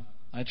God.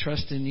 I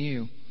trust in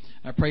you.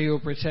 I pray you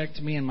will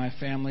protect me and my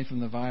family from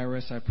the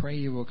virus. I pray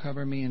you will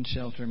cover me and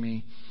shelter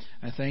me.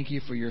 I thank you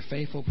for your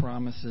faithful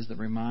promises that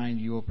remind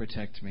you will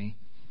protect me.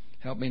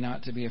 Help me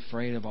not to be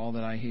afraid of all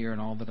that I hear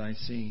and all that I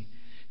see.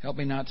 Help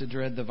me not to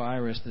dread the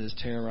virus that is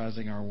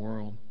terrorizing our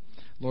world.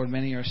 Lord,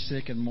 many are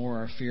sick and more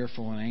are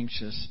fearful and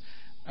anxious.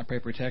 I pray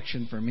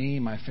protection for me,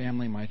 my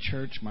family, my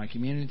church, my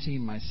community,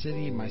 my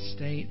city, my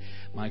state,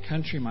 my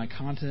country, my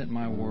continent,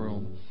 my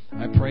world.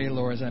 I pray,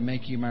 Lord, as I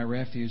make you my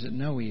refuge, that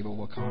no evil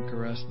will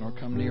conquer us nor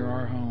come near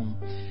our home.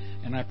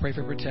 And I pray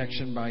for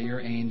protection by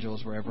your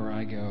angels wherever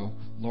I go.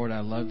 Lord,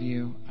 I love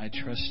you. I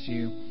trust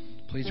you.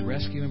 Please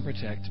rescue and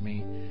protect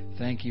me.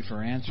 Thank you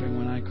for answering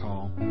when I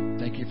call.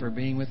 Thank you for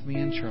being with me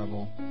in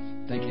trouble.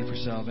 Thank you for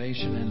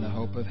salvation and the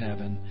hope of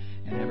heaven.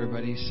 And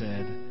everybody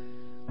said,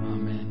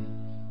 Amen.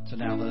 So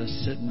now let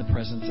us sit in the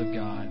presence of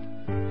God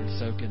and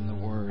soak in the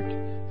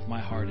word. My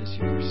heart is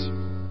yours.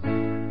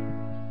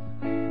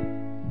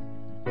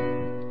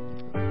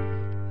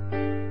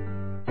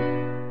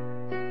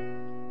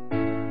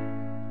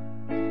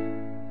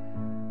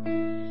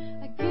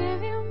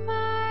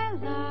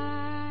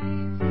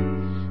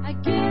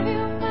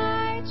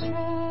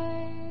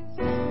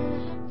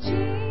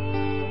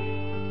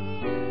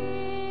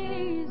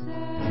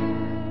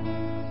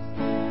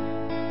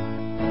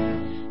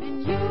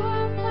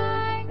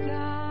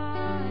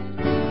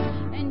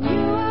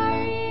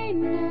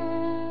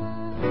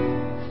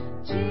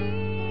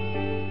 Jesus.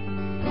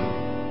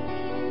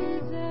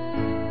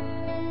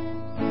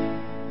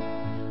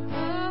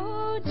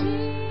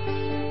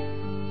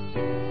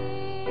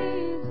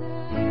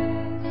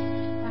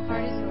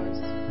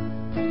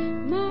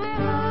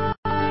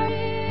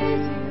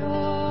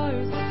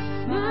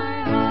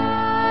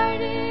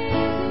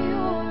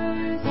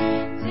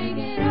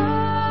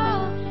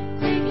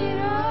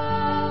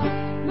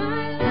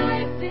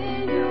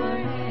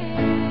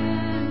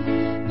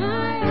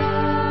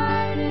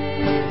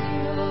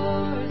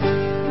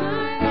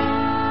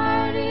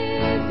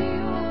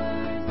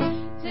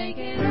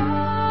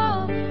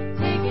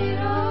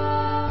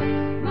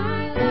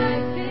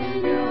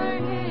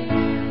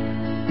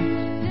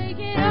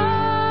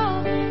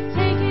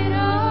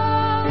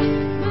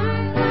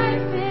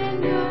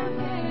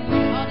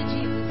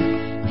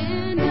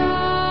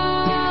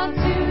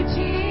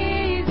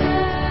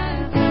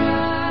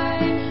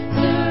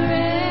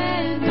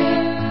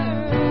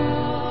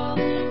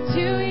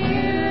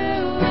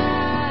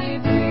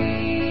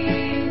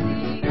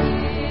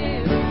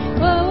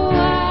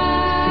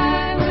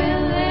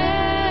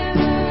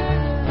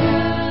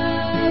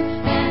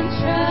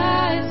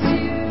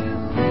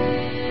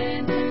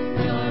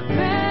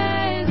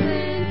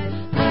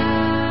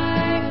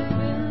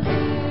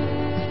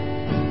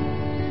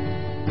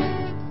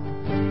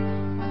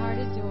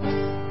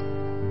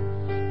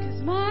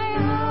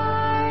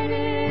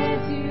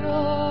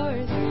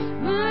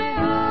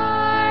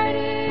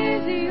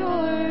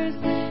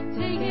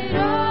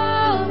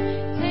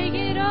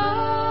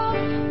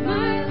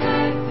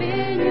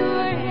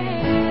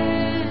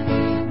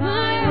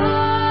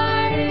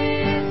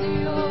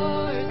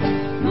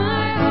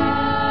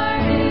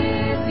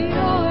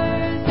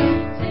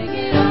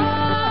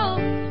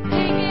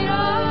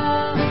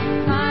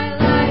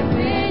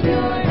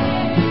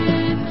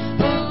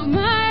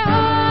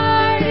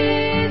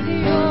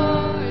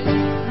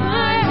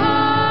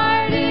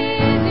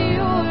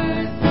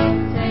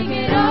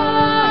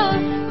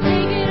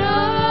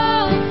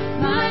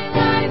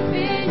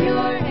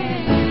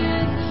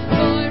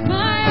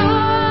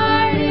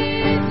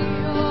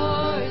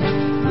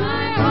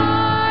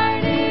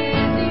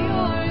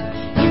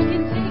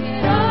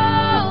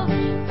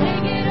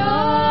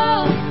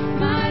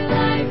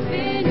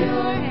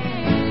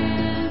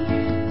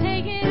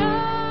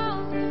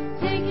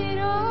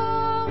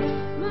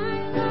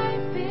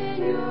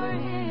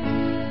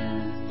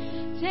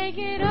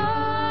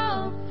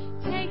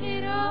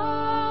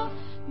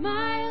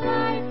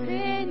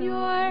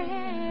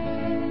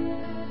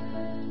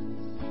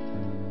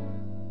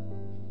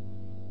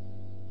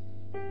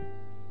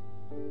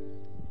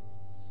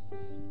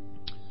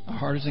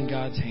 heart is in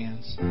God's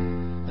hands.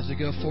 As we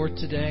go forth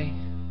today,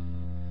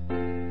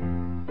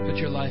 put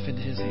your life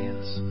into His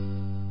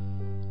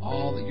hands.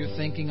 All that you're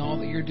thinking, all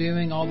that you're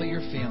doing, all that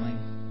you're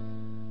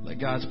feeling, let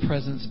God's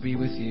presence be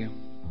with you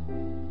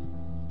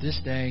this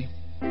day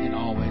and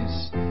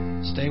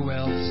always. Stay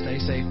well, stay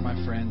safe, my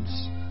friends.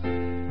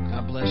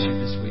 God bless you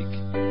this week.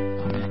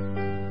 Amen.